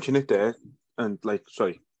 you mentioned it there, and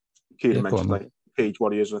Kieran mentioned like Cage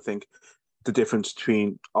Warriors. I think the difference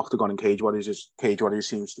between Octagon and Cage Warriors is Cage Warriors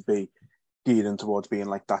seems to be gearing towards being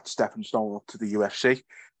like that stepping stone up to the UFC.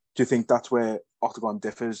 Do you think that's where Octagon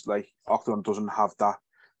differs? Like Octagon doesn't have that.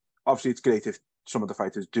 Obviously, it's great if some of the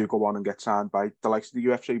fighters do go on and get signed by the likes of the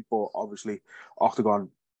UFC, but obviously Octagon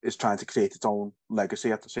is trying to create its own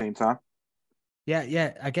legacy at the same time.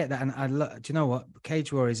 Yeah, I get that. And do you know what?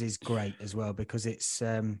 Cage Warriors is great as well because it's,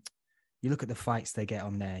 you look at the fights they get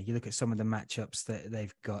on there. You look at some of the matchups that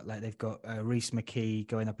they've got. Like they've got Reese McKee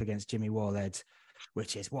going up against Jimmy Wallhead,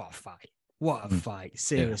 which is what a fight. What a fight.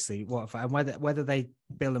 Seriously, what a fight. And whether they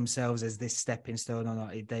bill themselves as this stepping stone or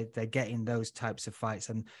not, they're getting those types of fights.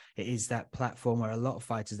 And it is that platform where a lot of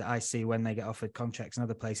fighters that I see when they get offered contracts in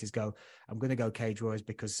other places go, I'm going to go Cage Warriors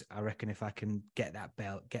because I reckon if I can get that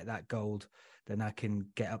belt, get that gold, then I can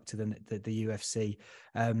get up to the UFC.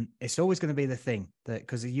 It's always going to be the thing that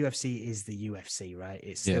because the UFC is the UFC, right?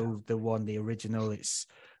 It's still the one, the original. It's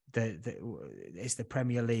it's the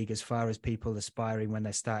Premier League as far as people aspiring when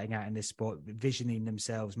they're starting out in this sport, visioning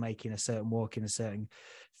themselves, making a certain walk in a certain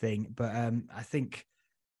thing. But I think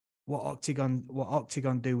what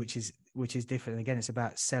Octagon do, which is different. And again, it's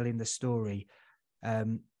about selling the story.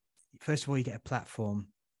 First of all, you get a platform,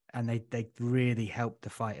 and they really help the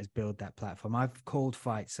fighters build that platform. I've called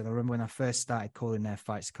fights, and I remember when I first started calling their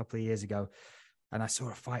fights a couple of years ago, and I saw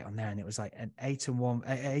a fight on there, and it was like an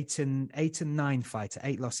 8-9 fighter,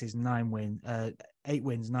 8 losses, 9 wins, 8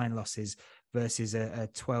 wins, 9 losses versus a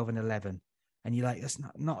 12-11. And you're like, that's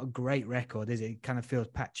not a great record, is it? It kind of feels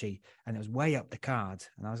patchy. And it was way up the card.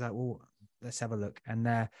 And I was like, well, let's have a look. And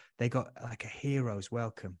they got like a hero's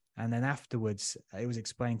welcome. And then afterwards, it was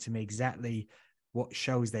explained to me exactly what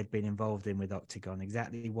shows they'd been involved in with Octagon,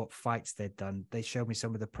 exactly what fights they'd done. They showed me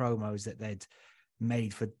some of the promos that they'd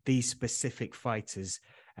made for these specific fighters.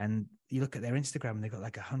 And you look at their Instagram, and they've got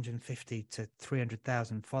like 150 to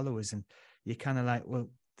 300,000 followers. And you're kind of like, well,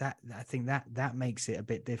 I think that makes it a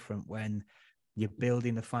bit different when you're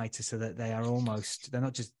building the fighters so that they're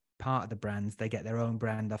not just part of the brand, they get their own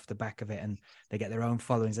brand off the back of it, and they get their own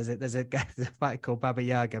followings. There's a fighter called Baba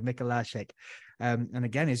Yaga, Mikulášek. And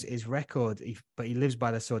again, his record, but he lives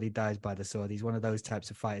by the sword, he dies by the sword. He's one of those types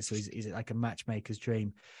of fighters. So he's like a matchmaker's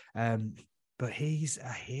dream. But he's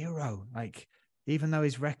a hero. Like, even though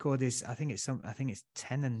his record is, I think it's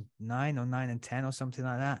 10-9 or 9-10 or something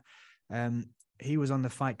like that. He was on the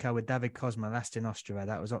fight card with David Kozma last in Ostrava.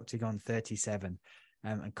 That was Octagon 37.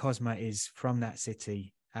 And Kozma is from that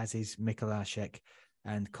city, as is Mikulášek.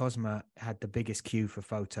 And Kozma had the biggest queue for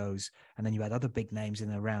photos. And then you had other big names in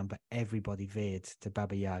and around, but everybody veered to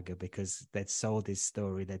Baba Yaga because they'd sold his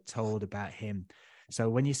story. They'd told about him. So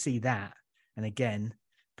when you see that, and again,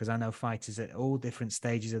 because I know fighters at all different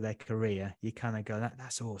stages of their career, you kind of go,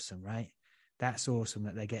 that's awesome, right? That's awesome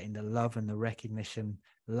that they're getting the love and the recognition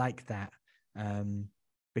like that,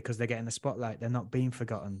 because they're getting the spotlight. They're not being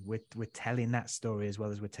forgotten. We're telling that story as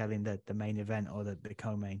well as we're telling the main event or the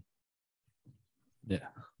co-main. Yeah.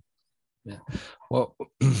 Well,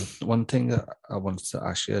 one thing that I wanted to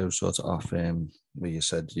ask you sort of off, where you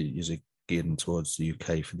said you're gearing towards the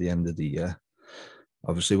UK for the end of the year.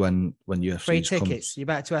 Obviously, when UFC free tickets, you're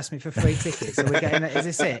about to ask me for free tickets. So we're getting that. Is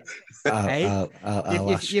this it?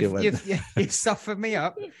 I'll ask you. You've suffered me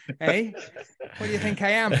up, eh? What do you think I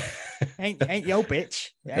am? Ain't your bitch,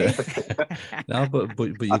 eh? No, but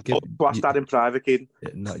you give. Watch that in private, kid.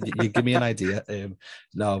 No, you give me an idea.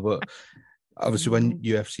 No, but obviously, when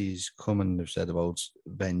UFC's come and they've said about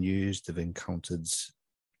venues, they've encountered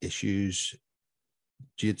issues.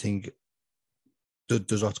 Do you think?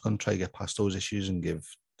 Does Octagon try to get past those issues and give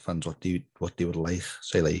fans what they would like?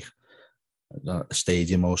 Say, like a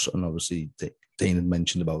stadium or something. Obviously, Dane had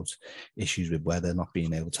mentioned about issues with weather, not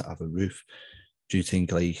being able to have a roof. Do you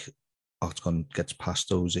think like Octagon gets past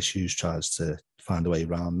those issues, tries to find a way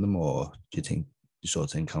around them, or do you think you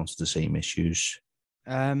sort of encounter the same issues?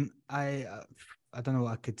 I don't know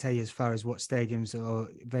what I could tell you as far as what stadiums or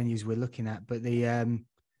venues we're looking at, but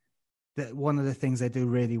one of the things they do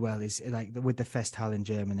really well is, like with the Festhall in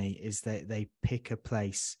Germany, is that they pick a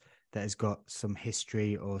place that has got some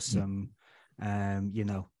history or some,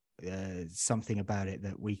 something about it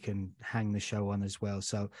that we can hang the show on as well.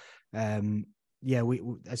 So, we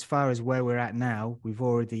as far as where we're at now, we've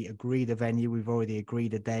already agreed a venue, we've already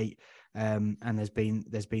agreed a date, and there's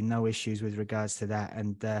been no issues with regards to that.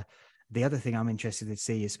 And the other thing I'm interested to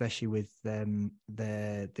see, especially with the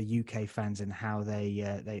UK fans and how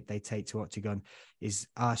they take to Octagon, is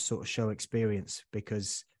our sort of show experience.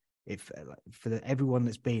 Because everyone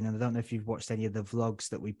that's been, and I don't know if you've watched any of the vlogs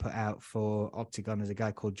that we put out for Octagon, there's a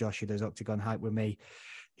guy called Josh who does Octagon Hype with me.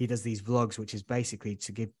 He does these vlogs, which is basically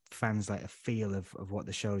to give fans like a feel of what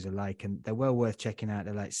the shows are like, and they're well worth checking out.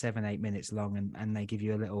 They're like 7-8 minutes long, and they give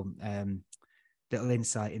you a little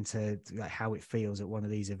insight into like how it feels at one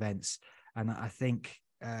of these events. And I think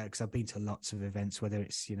because I've been to lots of events, whether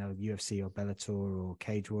it's UFC or Bellator or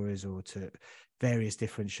Cage Warriors or to various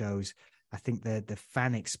different shows, I think the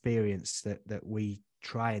fan experience that we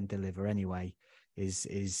try and deliver anyway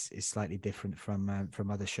is slightly different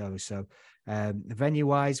from other shows. So venue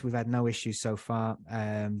wise, we've had no issues so far,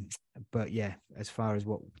 but yeah, as far as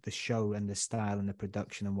what the show and the style and the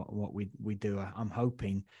production and what we do, I'm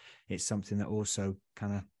hoping it's something that also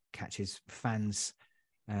kind of catches fans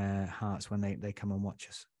hearts when they come and watch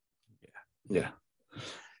us.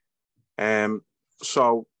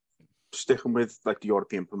 So sticking with like the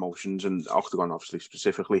European promotions and Octagon obviously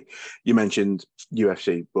specifically, you mentioned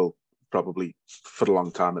UFC will probably for a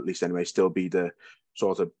long time at least anyway still be the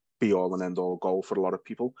sort of be all and end all goal for a lot of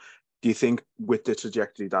people. Do you think with the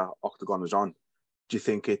trajectory that Octagon is on, do you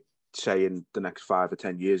think it, say in the next 5 or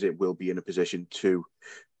 10 years, it will be in a position to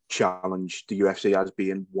challenge the UFC as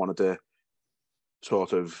being one of the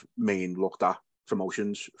sort of main looked at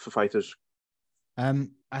promotions for fighters?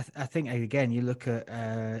 I think again, you look at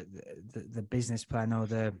the business plan or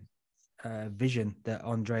the vision that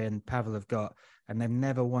Andre and Pavel have got, and they've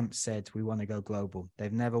never once said we want to go global.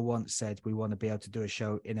 They've never once said we want to be able to do a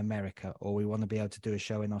show in America or we want to be able to do a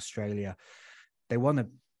show in Australia. They want to,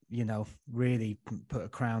 really put a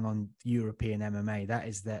crown on European MMA. That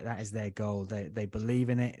is their goal. They believe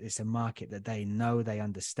in it. It's a market that they know, they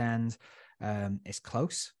understand. It's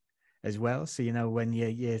close as well. So, when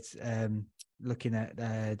you're looking at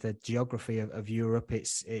the geography of Europe,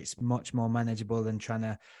 it's much more manageable than trying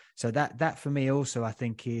to. So that for me also, I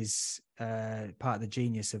think, is part of the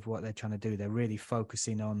genius of what they're trying to do. They're really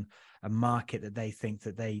focusing on a market that they think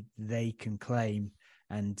that they can claim,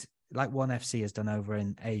 and like ONE FC has done over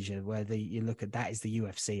in Asia, where you look at that is the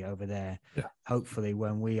UFC over there. Yeah. Hopefully,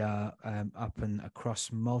 when we are up and across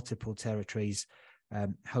multiple territories,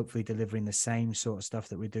 hopefully delivering the same sort of stuff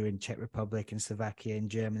that we do in Czech Republic and Slovakia and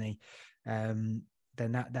Germany, then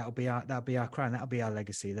that'll be our crown. That'll be our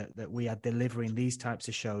legacy, that we are delivering these types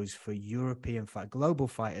of shows for European global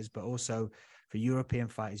fighters, but also for European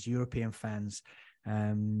fighters, European fans,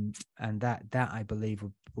 and that I believe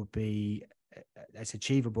would be. It's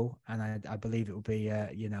achievable, and I believe it will be.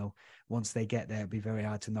 Once they get there, it'll be very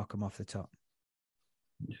hard to knock them off the top.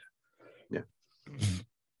 Yeah.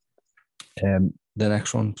 The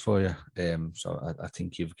next one for you. So I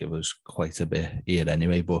think you've given us quite a bit here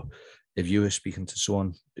anyway. But if you were speaking to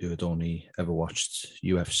someone who had only ever watched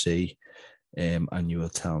UFC, and you were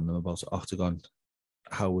telling them about Octagon,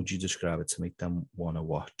 how would you describe it to make them want to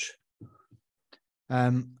watch?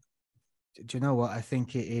 Do you know what I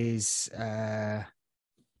think it is? It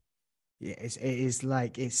is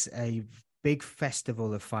like it's a big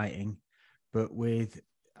festival of fighting, but with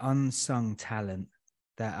unsung talent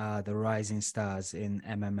that are the rising stars in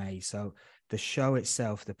MMA. So the show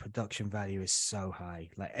itself, the production value is so high,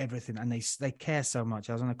 like everything, and they care so much.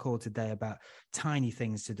 I was on a call today about tiny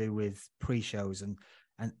things to do with pre-shows, and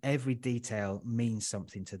every detail means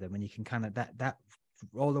something to them, and you can kind of that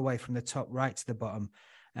all the way from the top right to the bottom.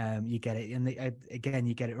 You get it, and again,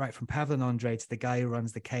 you get it right from Pavel and Andre to the guy who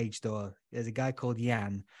runs the cage door. There's a guy called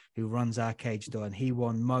Jan who runs our cage door, and he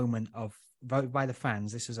won moment of voted by the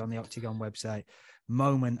fans. This was on the Octagon website.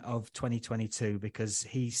 Moment of 2022, because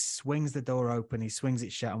he swings the door open, he swings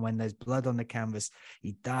it shut, and when there's blood on the canvas,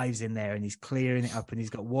 he dives in there and he's clearing it up, and he's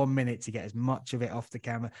got 1 minute to get as much of it off the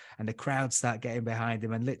camera, and the crowd start getting behind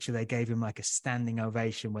him, and literally they gave him like a standing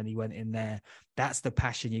ovation when he went in there. That's the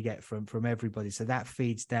passion you get from everybody, so that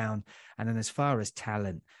feeds down. And then as far as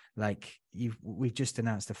talent, like we've just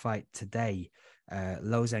announced a fight today,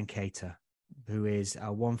 Lozan Keita, who is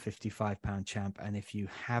our 155-pound champ, and if you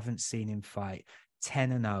haven't seen him fight,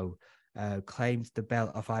 10-0, claimed the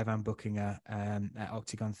belt of Ivan Buchinger at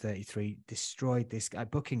Octagon 33, destroyed this guy.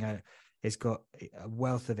 Buchinger has got a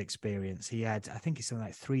wealth of experience. He had, I think it's something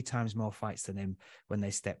like 3 times more fights than him when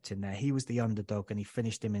they stepped in there. He was the underdog and he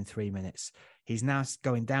finished him in 3 minutes. He's now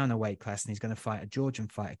going down a weight class and he's going to fight a Georgian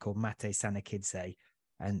fighter called Mate Sanakidze.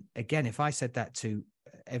 And again, if I said that to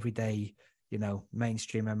everyday,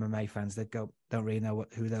 mainstream MMA fans, they'd go, don't really know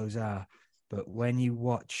who those are. But when you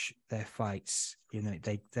watch their fights,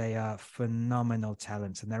 they are phenomenal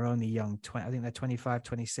talents, and they're only young. I think they're 25,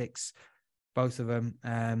 26, both of them.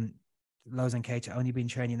 Lozan Keita only been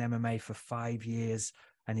training MMA for 5 years,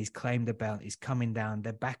 and he's claimed the belt. He's coming down.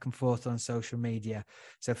 They're back and forth on social media.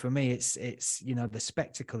 So for me, it's the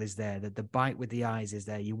spectacle is there. The bite with the eyes is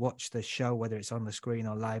there. You watch the show, whether it's on the screen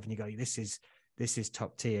or live, and you go, this is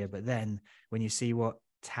top tier. But then when you see what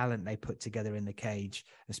talent they put together in the cage,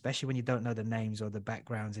 especially when you don't know the names or the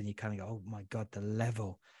backgrounds, and you kind of go, oh my God, the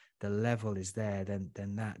level is there, then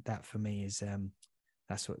that for me is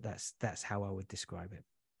that's how I would describe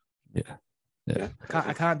it. Yeah.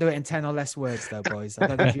 I can't do it in 10 or less words though, boys. I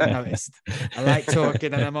don't know if you've noticed. I like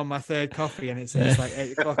talking, and I'm on my 3rd coffee, and it's like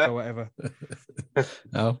 8 o'clock or whatever.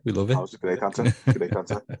 No, we love it. That was a great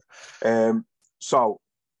answer. So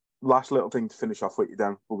last little thing to finish off with you,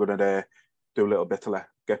 Dan. We're gonna do a little bit to let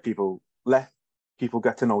people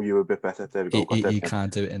get to know you a bit better. There we go. You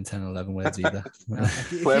can't do it in 10, 11 words either.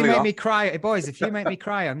 If you make me cry, boys, if you make me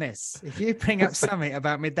cry on this, if you bring up something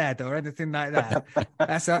about my dad or anything like that,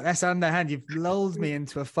 that's underhand. You've lulled me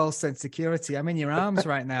into a false sense of security. I'm in your arms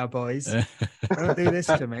right now, boys. Don't do this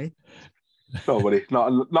to me. Don't worry,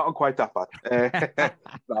 not quite that bad.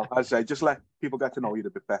 No, as I say, just let people get to know you a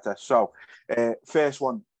bit better. So, first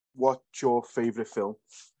one, what's your favourite film?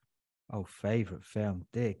 Oh, favorite film.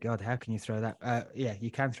 Dear God, how can you throw that? Yeah,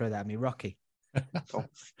 you can throw that at me. Rocky. Oh,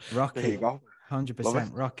 Rocky. there you go. 100%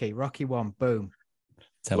 Rocky. Rocky 1. Boom.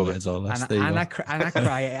 10 Love it. words or less. And, There you and, go. I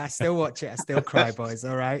cry. I still watch it. I still cry, boys.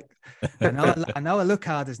 All right. I know I look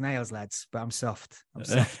hard as nails, lads, but I'm soft. I'm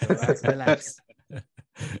soft. All right. Relax.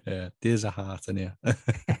 Yeah, there's a heart in you.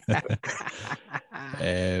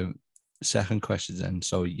 Second question then.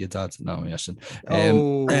 So your dad, no, I'm guessing.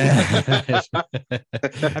 Oh. Have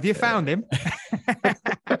you found him?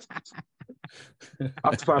 I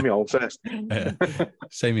have to find my own first.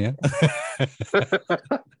 Same here.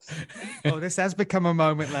 Oh, this has become a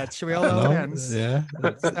moment, lads. Shall we all hold hands? Yeah.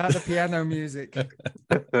 Start the piano music.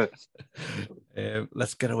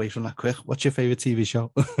 Let's get away from that quick. What's your favorite TV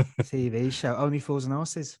show? TV show, Only Fools and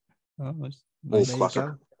Horses. Oh, nice. Oh, There you classic.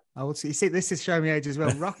 go. You see, this is showing me age as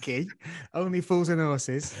well. Rocky, Only Fools and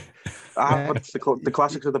Horses. But the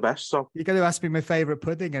classics are the best. So You're going to ask me my favorite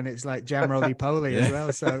pudding, and it's like jam roly poly as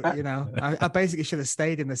well. So I basically should have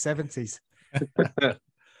stayed in the 70s.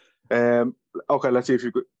 Okay, let's see if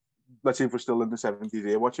we're still in the 70s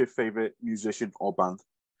here. What's your favorite musician or band?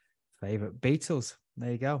 Favorite Beatles.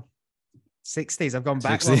 There you go. 60s. I've gone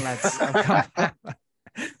back 60. one, lads. I've gone back.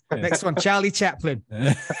 Next one, Charlie Chaplin.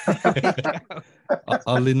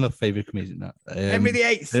 I'll in my favorite comedian now. Henry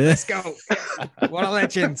VIII. Let's go. What a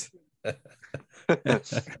legend.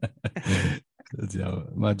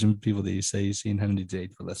 Imagine people that you say you've seen Henry VIII,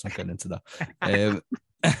 but let's not get into that.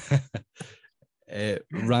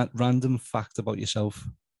 Random fact about yourself.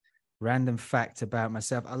 Random fact about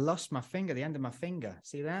myself. I lost my finger, the end of my finger.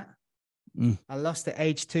 See that? Mm. I lost at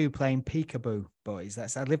age 2 playing peekaboo, boys. I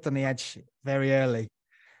lived on the edge very early.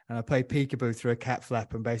 And I played peekaboo through a cat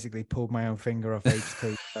flap and basically pulled my own finger off age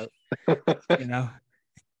 2. So,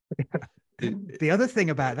 The other thing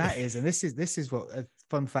about that is, and this is what a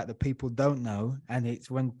fun fact that people don't know, and it's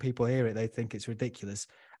when people hear it, they think it's ridiculous.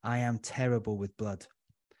 I am terrible with blood.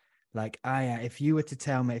 Like if you were to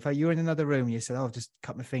tell me, you were in another room, you said, "Oh, I've just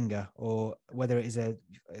cut my finger," or whether it is an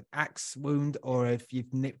axe wound or if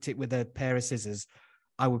you've nipped it with a pair of scissors,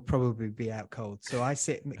 I would probably be out cold. So I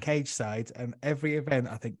sit in the cage side, and every event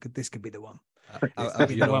I think this could be the one.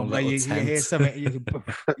 The one where you hear something,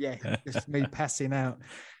 just me passing out.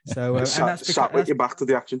 So and sat with your back to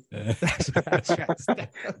the action. That's right.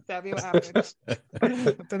 Tell me what happened.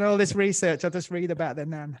 I've done all this research. I'll just read about the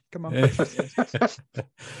nan. Come on. I've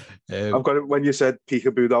got it. When you said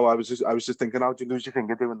peekaboo, though, I was just thinking, how'd you lose your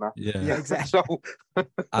finger doing that? Yeah, exactly. So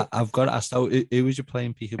I've got to ask out. Who was you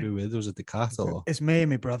playing peekaboo with? Was it the cat or? It's me and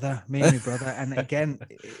my brother. And again,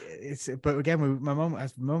 my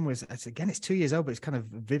mum was it's 2 years old, but it's kind of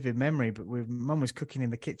vivid memory. But mum was cooking in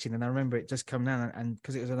the kitchen, and I remember it just come down, and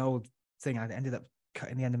because it was an old thing, I ended up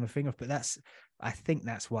cutting the end of my finger off. But I think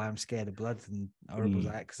that's why I'm scared of blood and horrible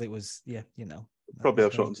like that, because it was probably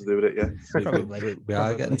have something to do with it. Yeah, probably. We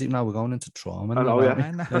are getting deep now. We're going into trauma. I know.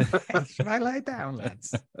 I know. Should I lie down,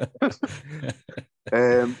 lads?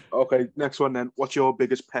 Okay, next one then. What's your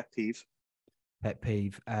biggest pet peeve? Pet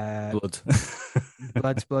peeve. Blood.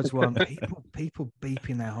 Blood's one. People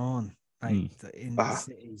beeping their horn in the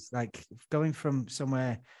cities, like going from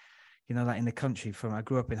somewhere, like in the country. I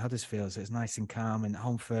grew up in Huddersfield, so it's nice and calm, and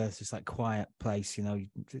Home First, it's like quiet place.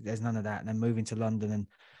 There's none of that. And then moving to London and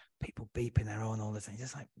people beeping their horn all the time,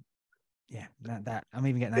 just like, yeah, that. I'm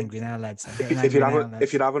even getting angry now, lads. If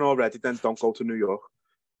you haven't already, then don't go to New York.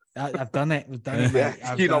 I've done it.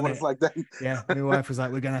 Yeah, you know what it's like then. Yeah, my wife was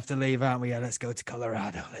like, "We're gonna have to leave, aren't we? Yeah, let's go to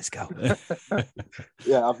Colorado. Let's go."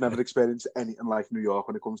 Yeah, I've never experienced anything like New York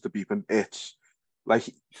when it comes to beeping. It's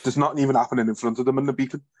like there's nothing even happening in front of them in the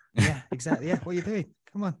beeping. Yeah, exactly. Yeah, what are you doing?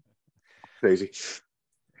 Come on. Crazy.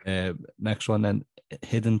 Next one then.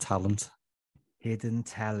 Hidden talent. Hidden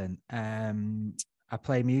talent. I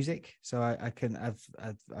play music, so I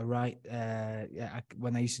write.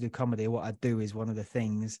 When I used to do comedy, what I'd do is one of the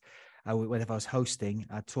things. Whenever I was hosting,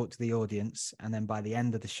 I'd talk to the audience, and then by the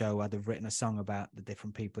end of the show, I'd have written a song about the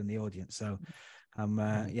different people in the audience. So,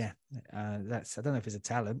 that's. I don't know if it's a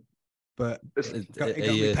talent, but it got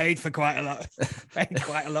me paid for quite a lot. Paid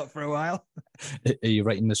quite a lot for a while. Are you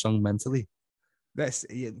writing the song mentally?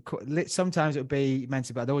 Sometimes it would be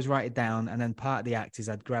mentally, but I'd always write it down, and then part of the act is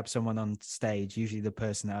I'd grab someone on stage, usually the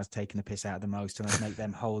person that I was taking the piss out of the most, and I'd make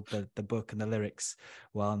them hold the book and the lyrics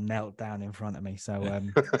while I'm knelt down in front of me. So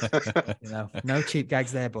no cheap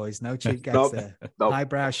gags there, boys. No cheap gags there. Nope.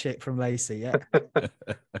 Highbrow shit from Lacey. Yeah.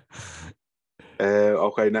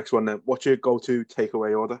 Okay, next one then. What's your go-to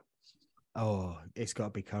takeaway order? Oh, it's got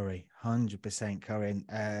to be curry. 100% curry.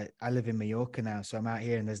 I live in Mallorca now, so I'm out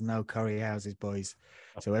here and there's no curry houses, boys.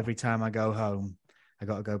 So every time I go home, I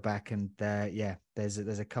got to go back and there's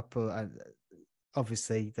a couple.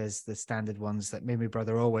 Obviously, there's the standard ones that me and my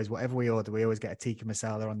brother always, whatever we order, we always get a tikka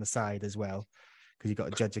masala on the side as well, because you've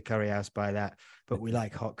got to judge a curry house by that. But we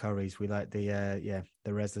like hot curries. We like the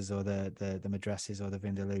Rezas or the madrasas or the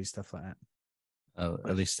vindaloo, stuff like that.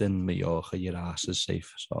 At least in Mallorca, your ass is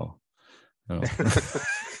safe. So, you know.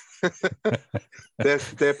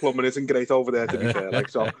 their plumbing isn't great over there, to be fair. Like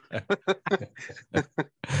so.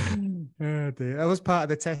 Oh dear. That was part of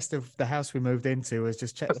the test of the house we moved into. Was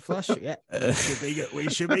just check the flush. Yeah, we should be good. We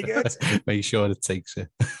should be good. Make sure it takes it.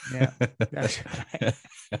 Yeah, that's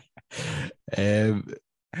right.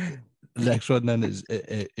 Next one then is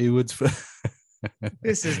who would.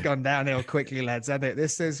 This has gone downhill quickly, lads, hasn't it?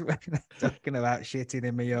 This is talking about shitting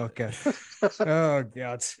in Mallorca. Oh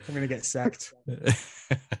God, I'm going to get sacked.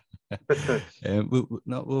 Well,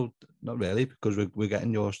 not really, because we're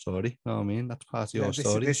getting your story. You know what I mean? That's part of your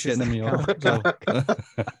story. This Shitting in Mallorca.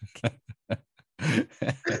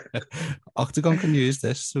 Octagon can use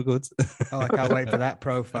this, so good. Oh, I can't wait for that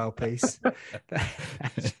profile piece.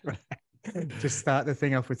 That's right. Just start the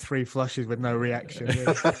thing off with 3 flushes with no reaction.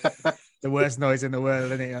 The worst noise in the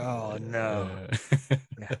world, isn't it? Oh no.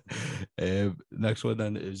 Next one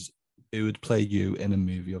then is who would play you in a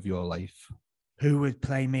movie of your life? Who would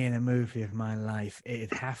play me in a movie of my life?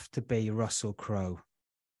 It'd have to be Russell Crowe,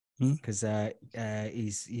 because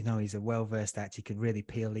he's a well-versed actor. He could really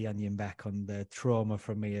peel the onion back on the trauma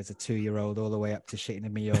from me as a 2-year-old all the way up to shitting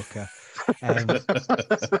in Mallorca.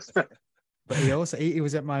 But he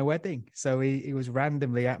was at my wedding, so he was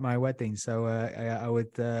randomly at my wedding. So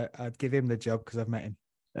I'd give him the job because I've met him.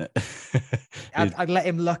 I'd let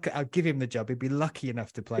him I'd give him the job. He'd be lucky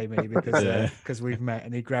enough to play me because we've met,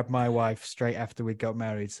 and he grabbed my wife straight after we got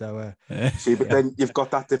married. So see, but then you've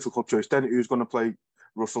got that difficult choice. Then who's going to play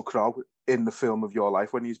Russell Crowe in the film of your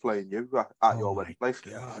life when he's playing you at your wedding life?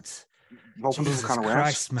 God. Jesus kind of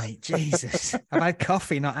Christ, mate. Jesus. I've had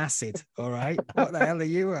coffee, not acid. All right. What the hell are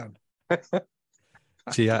you on?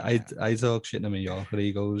 See, I talk shit in Mallorca.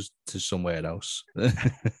 He goes to somewhere else.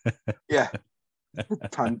 Yeah.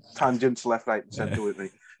 Tangents left, right, and centre with me.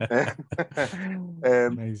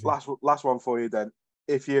 Last one for you then.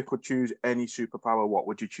 If you could choose any superpower, what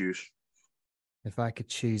would you choose? If I could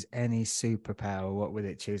choose any superpower, what would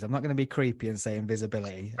it choose? I'm not going to be creepy and say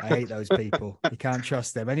invisibility. I hate those people. You can't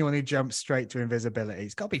trust them. Anyone who jumps straight to invisibility,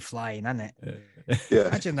 it's got to be flying, hasn't it? Yeah.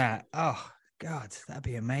 Imagine that. Oh God, that'd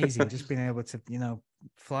be amazing. Just being able to,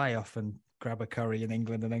 fly off and grab a curry in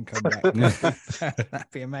England and then come back.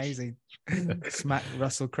 That'd be amazing. Smack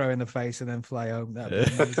Russell Crowe in the face and then fly home. That'd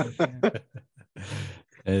be amazing. Yeah.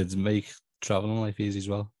 It'd make traveling life easy as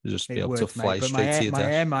well. Just be able to fly straight to your my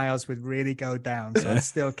air miles would really go down, so I'd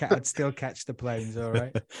still catch the planes. All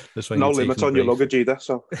right. No limit on your luggage either.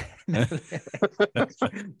 So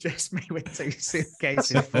just me with 2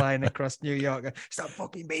 suitcases flying across New York. Stop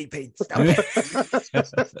fucking beeping. Stop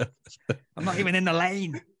it. I'm not even in the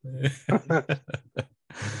lane.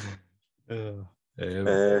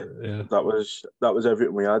 That was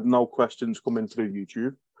everything we had. No questions coming through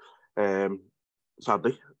YouTube,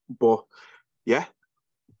 sadly. But yeah,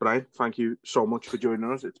 Brian, thank you so much for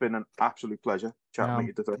joining us. It's been an absolute pleasure chatting with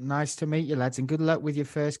you today. Nice to meet you, lads, and good luck with your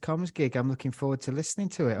first comms gig. I'm looking forward to listening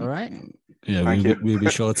to it. All right. Yeah, we'll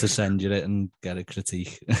be sure to send you it and get a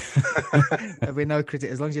critique. There'll be no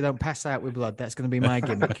critique as long as you don't pass out with blood. That's going to be my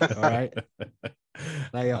gimmick. All right.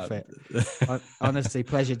 Lay off it. Honestly,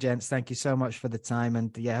 pleasure, gents. Thank you so much for the time,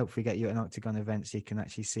 and hopefully get you at an Octagon event so you can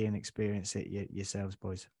actually see and experience it yourselves,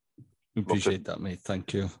 boys. We appreciate that, mate.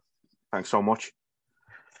 Thank you. Thanks so much.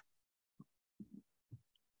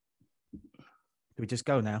 Do we just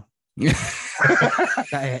go now?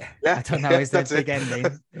 That it? Yeah. I don't know. Is that big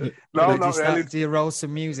ending? No, not really. Do you roll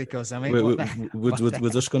some music or something? We're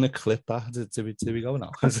just going to clip that. Do we go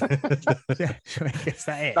now? Is that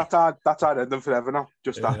it? That's our ending forever now.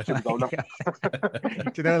 Just that. Should we go now?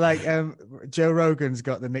 Do you know, like Joe Rogan's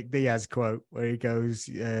got the Nick Diaz quote where he goes,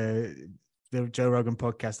 the Joe Rogan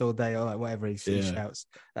podcast all day, or like whatever he shouts.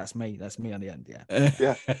 That's me on the end. Yeah.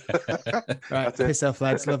 Yeah. Right. Piss off,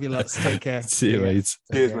 lads. Love you lots. Take care. See you, mate.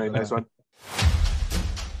 Cheers, mate. Nice one.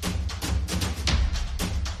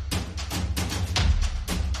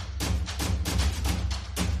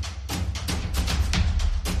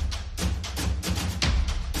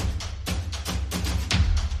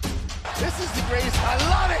 This is the greatest. I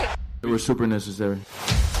love it. They were super necessary.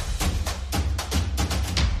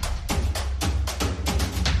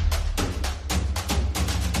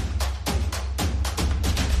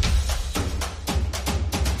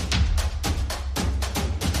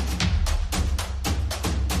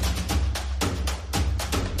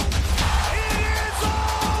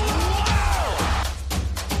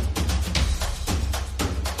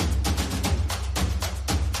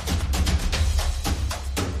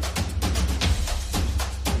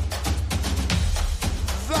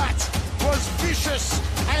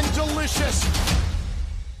 delicious.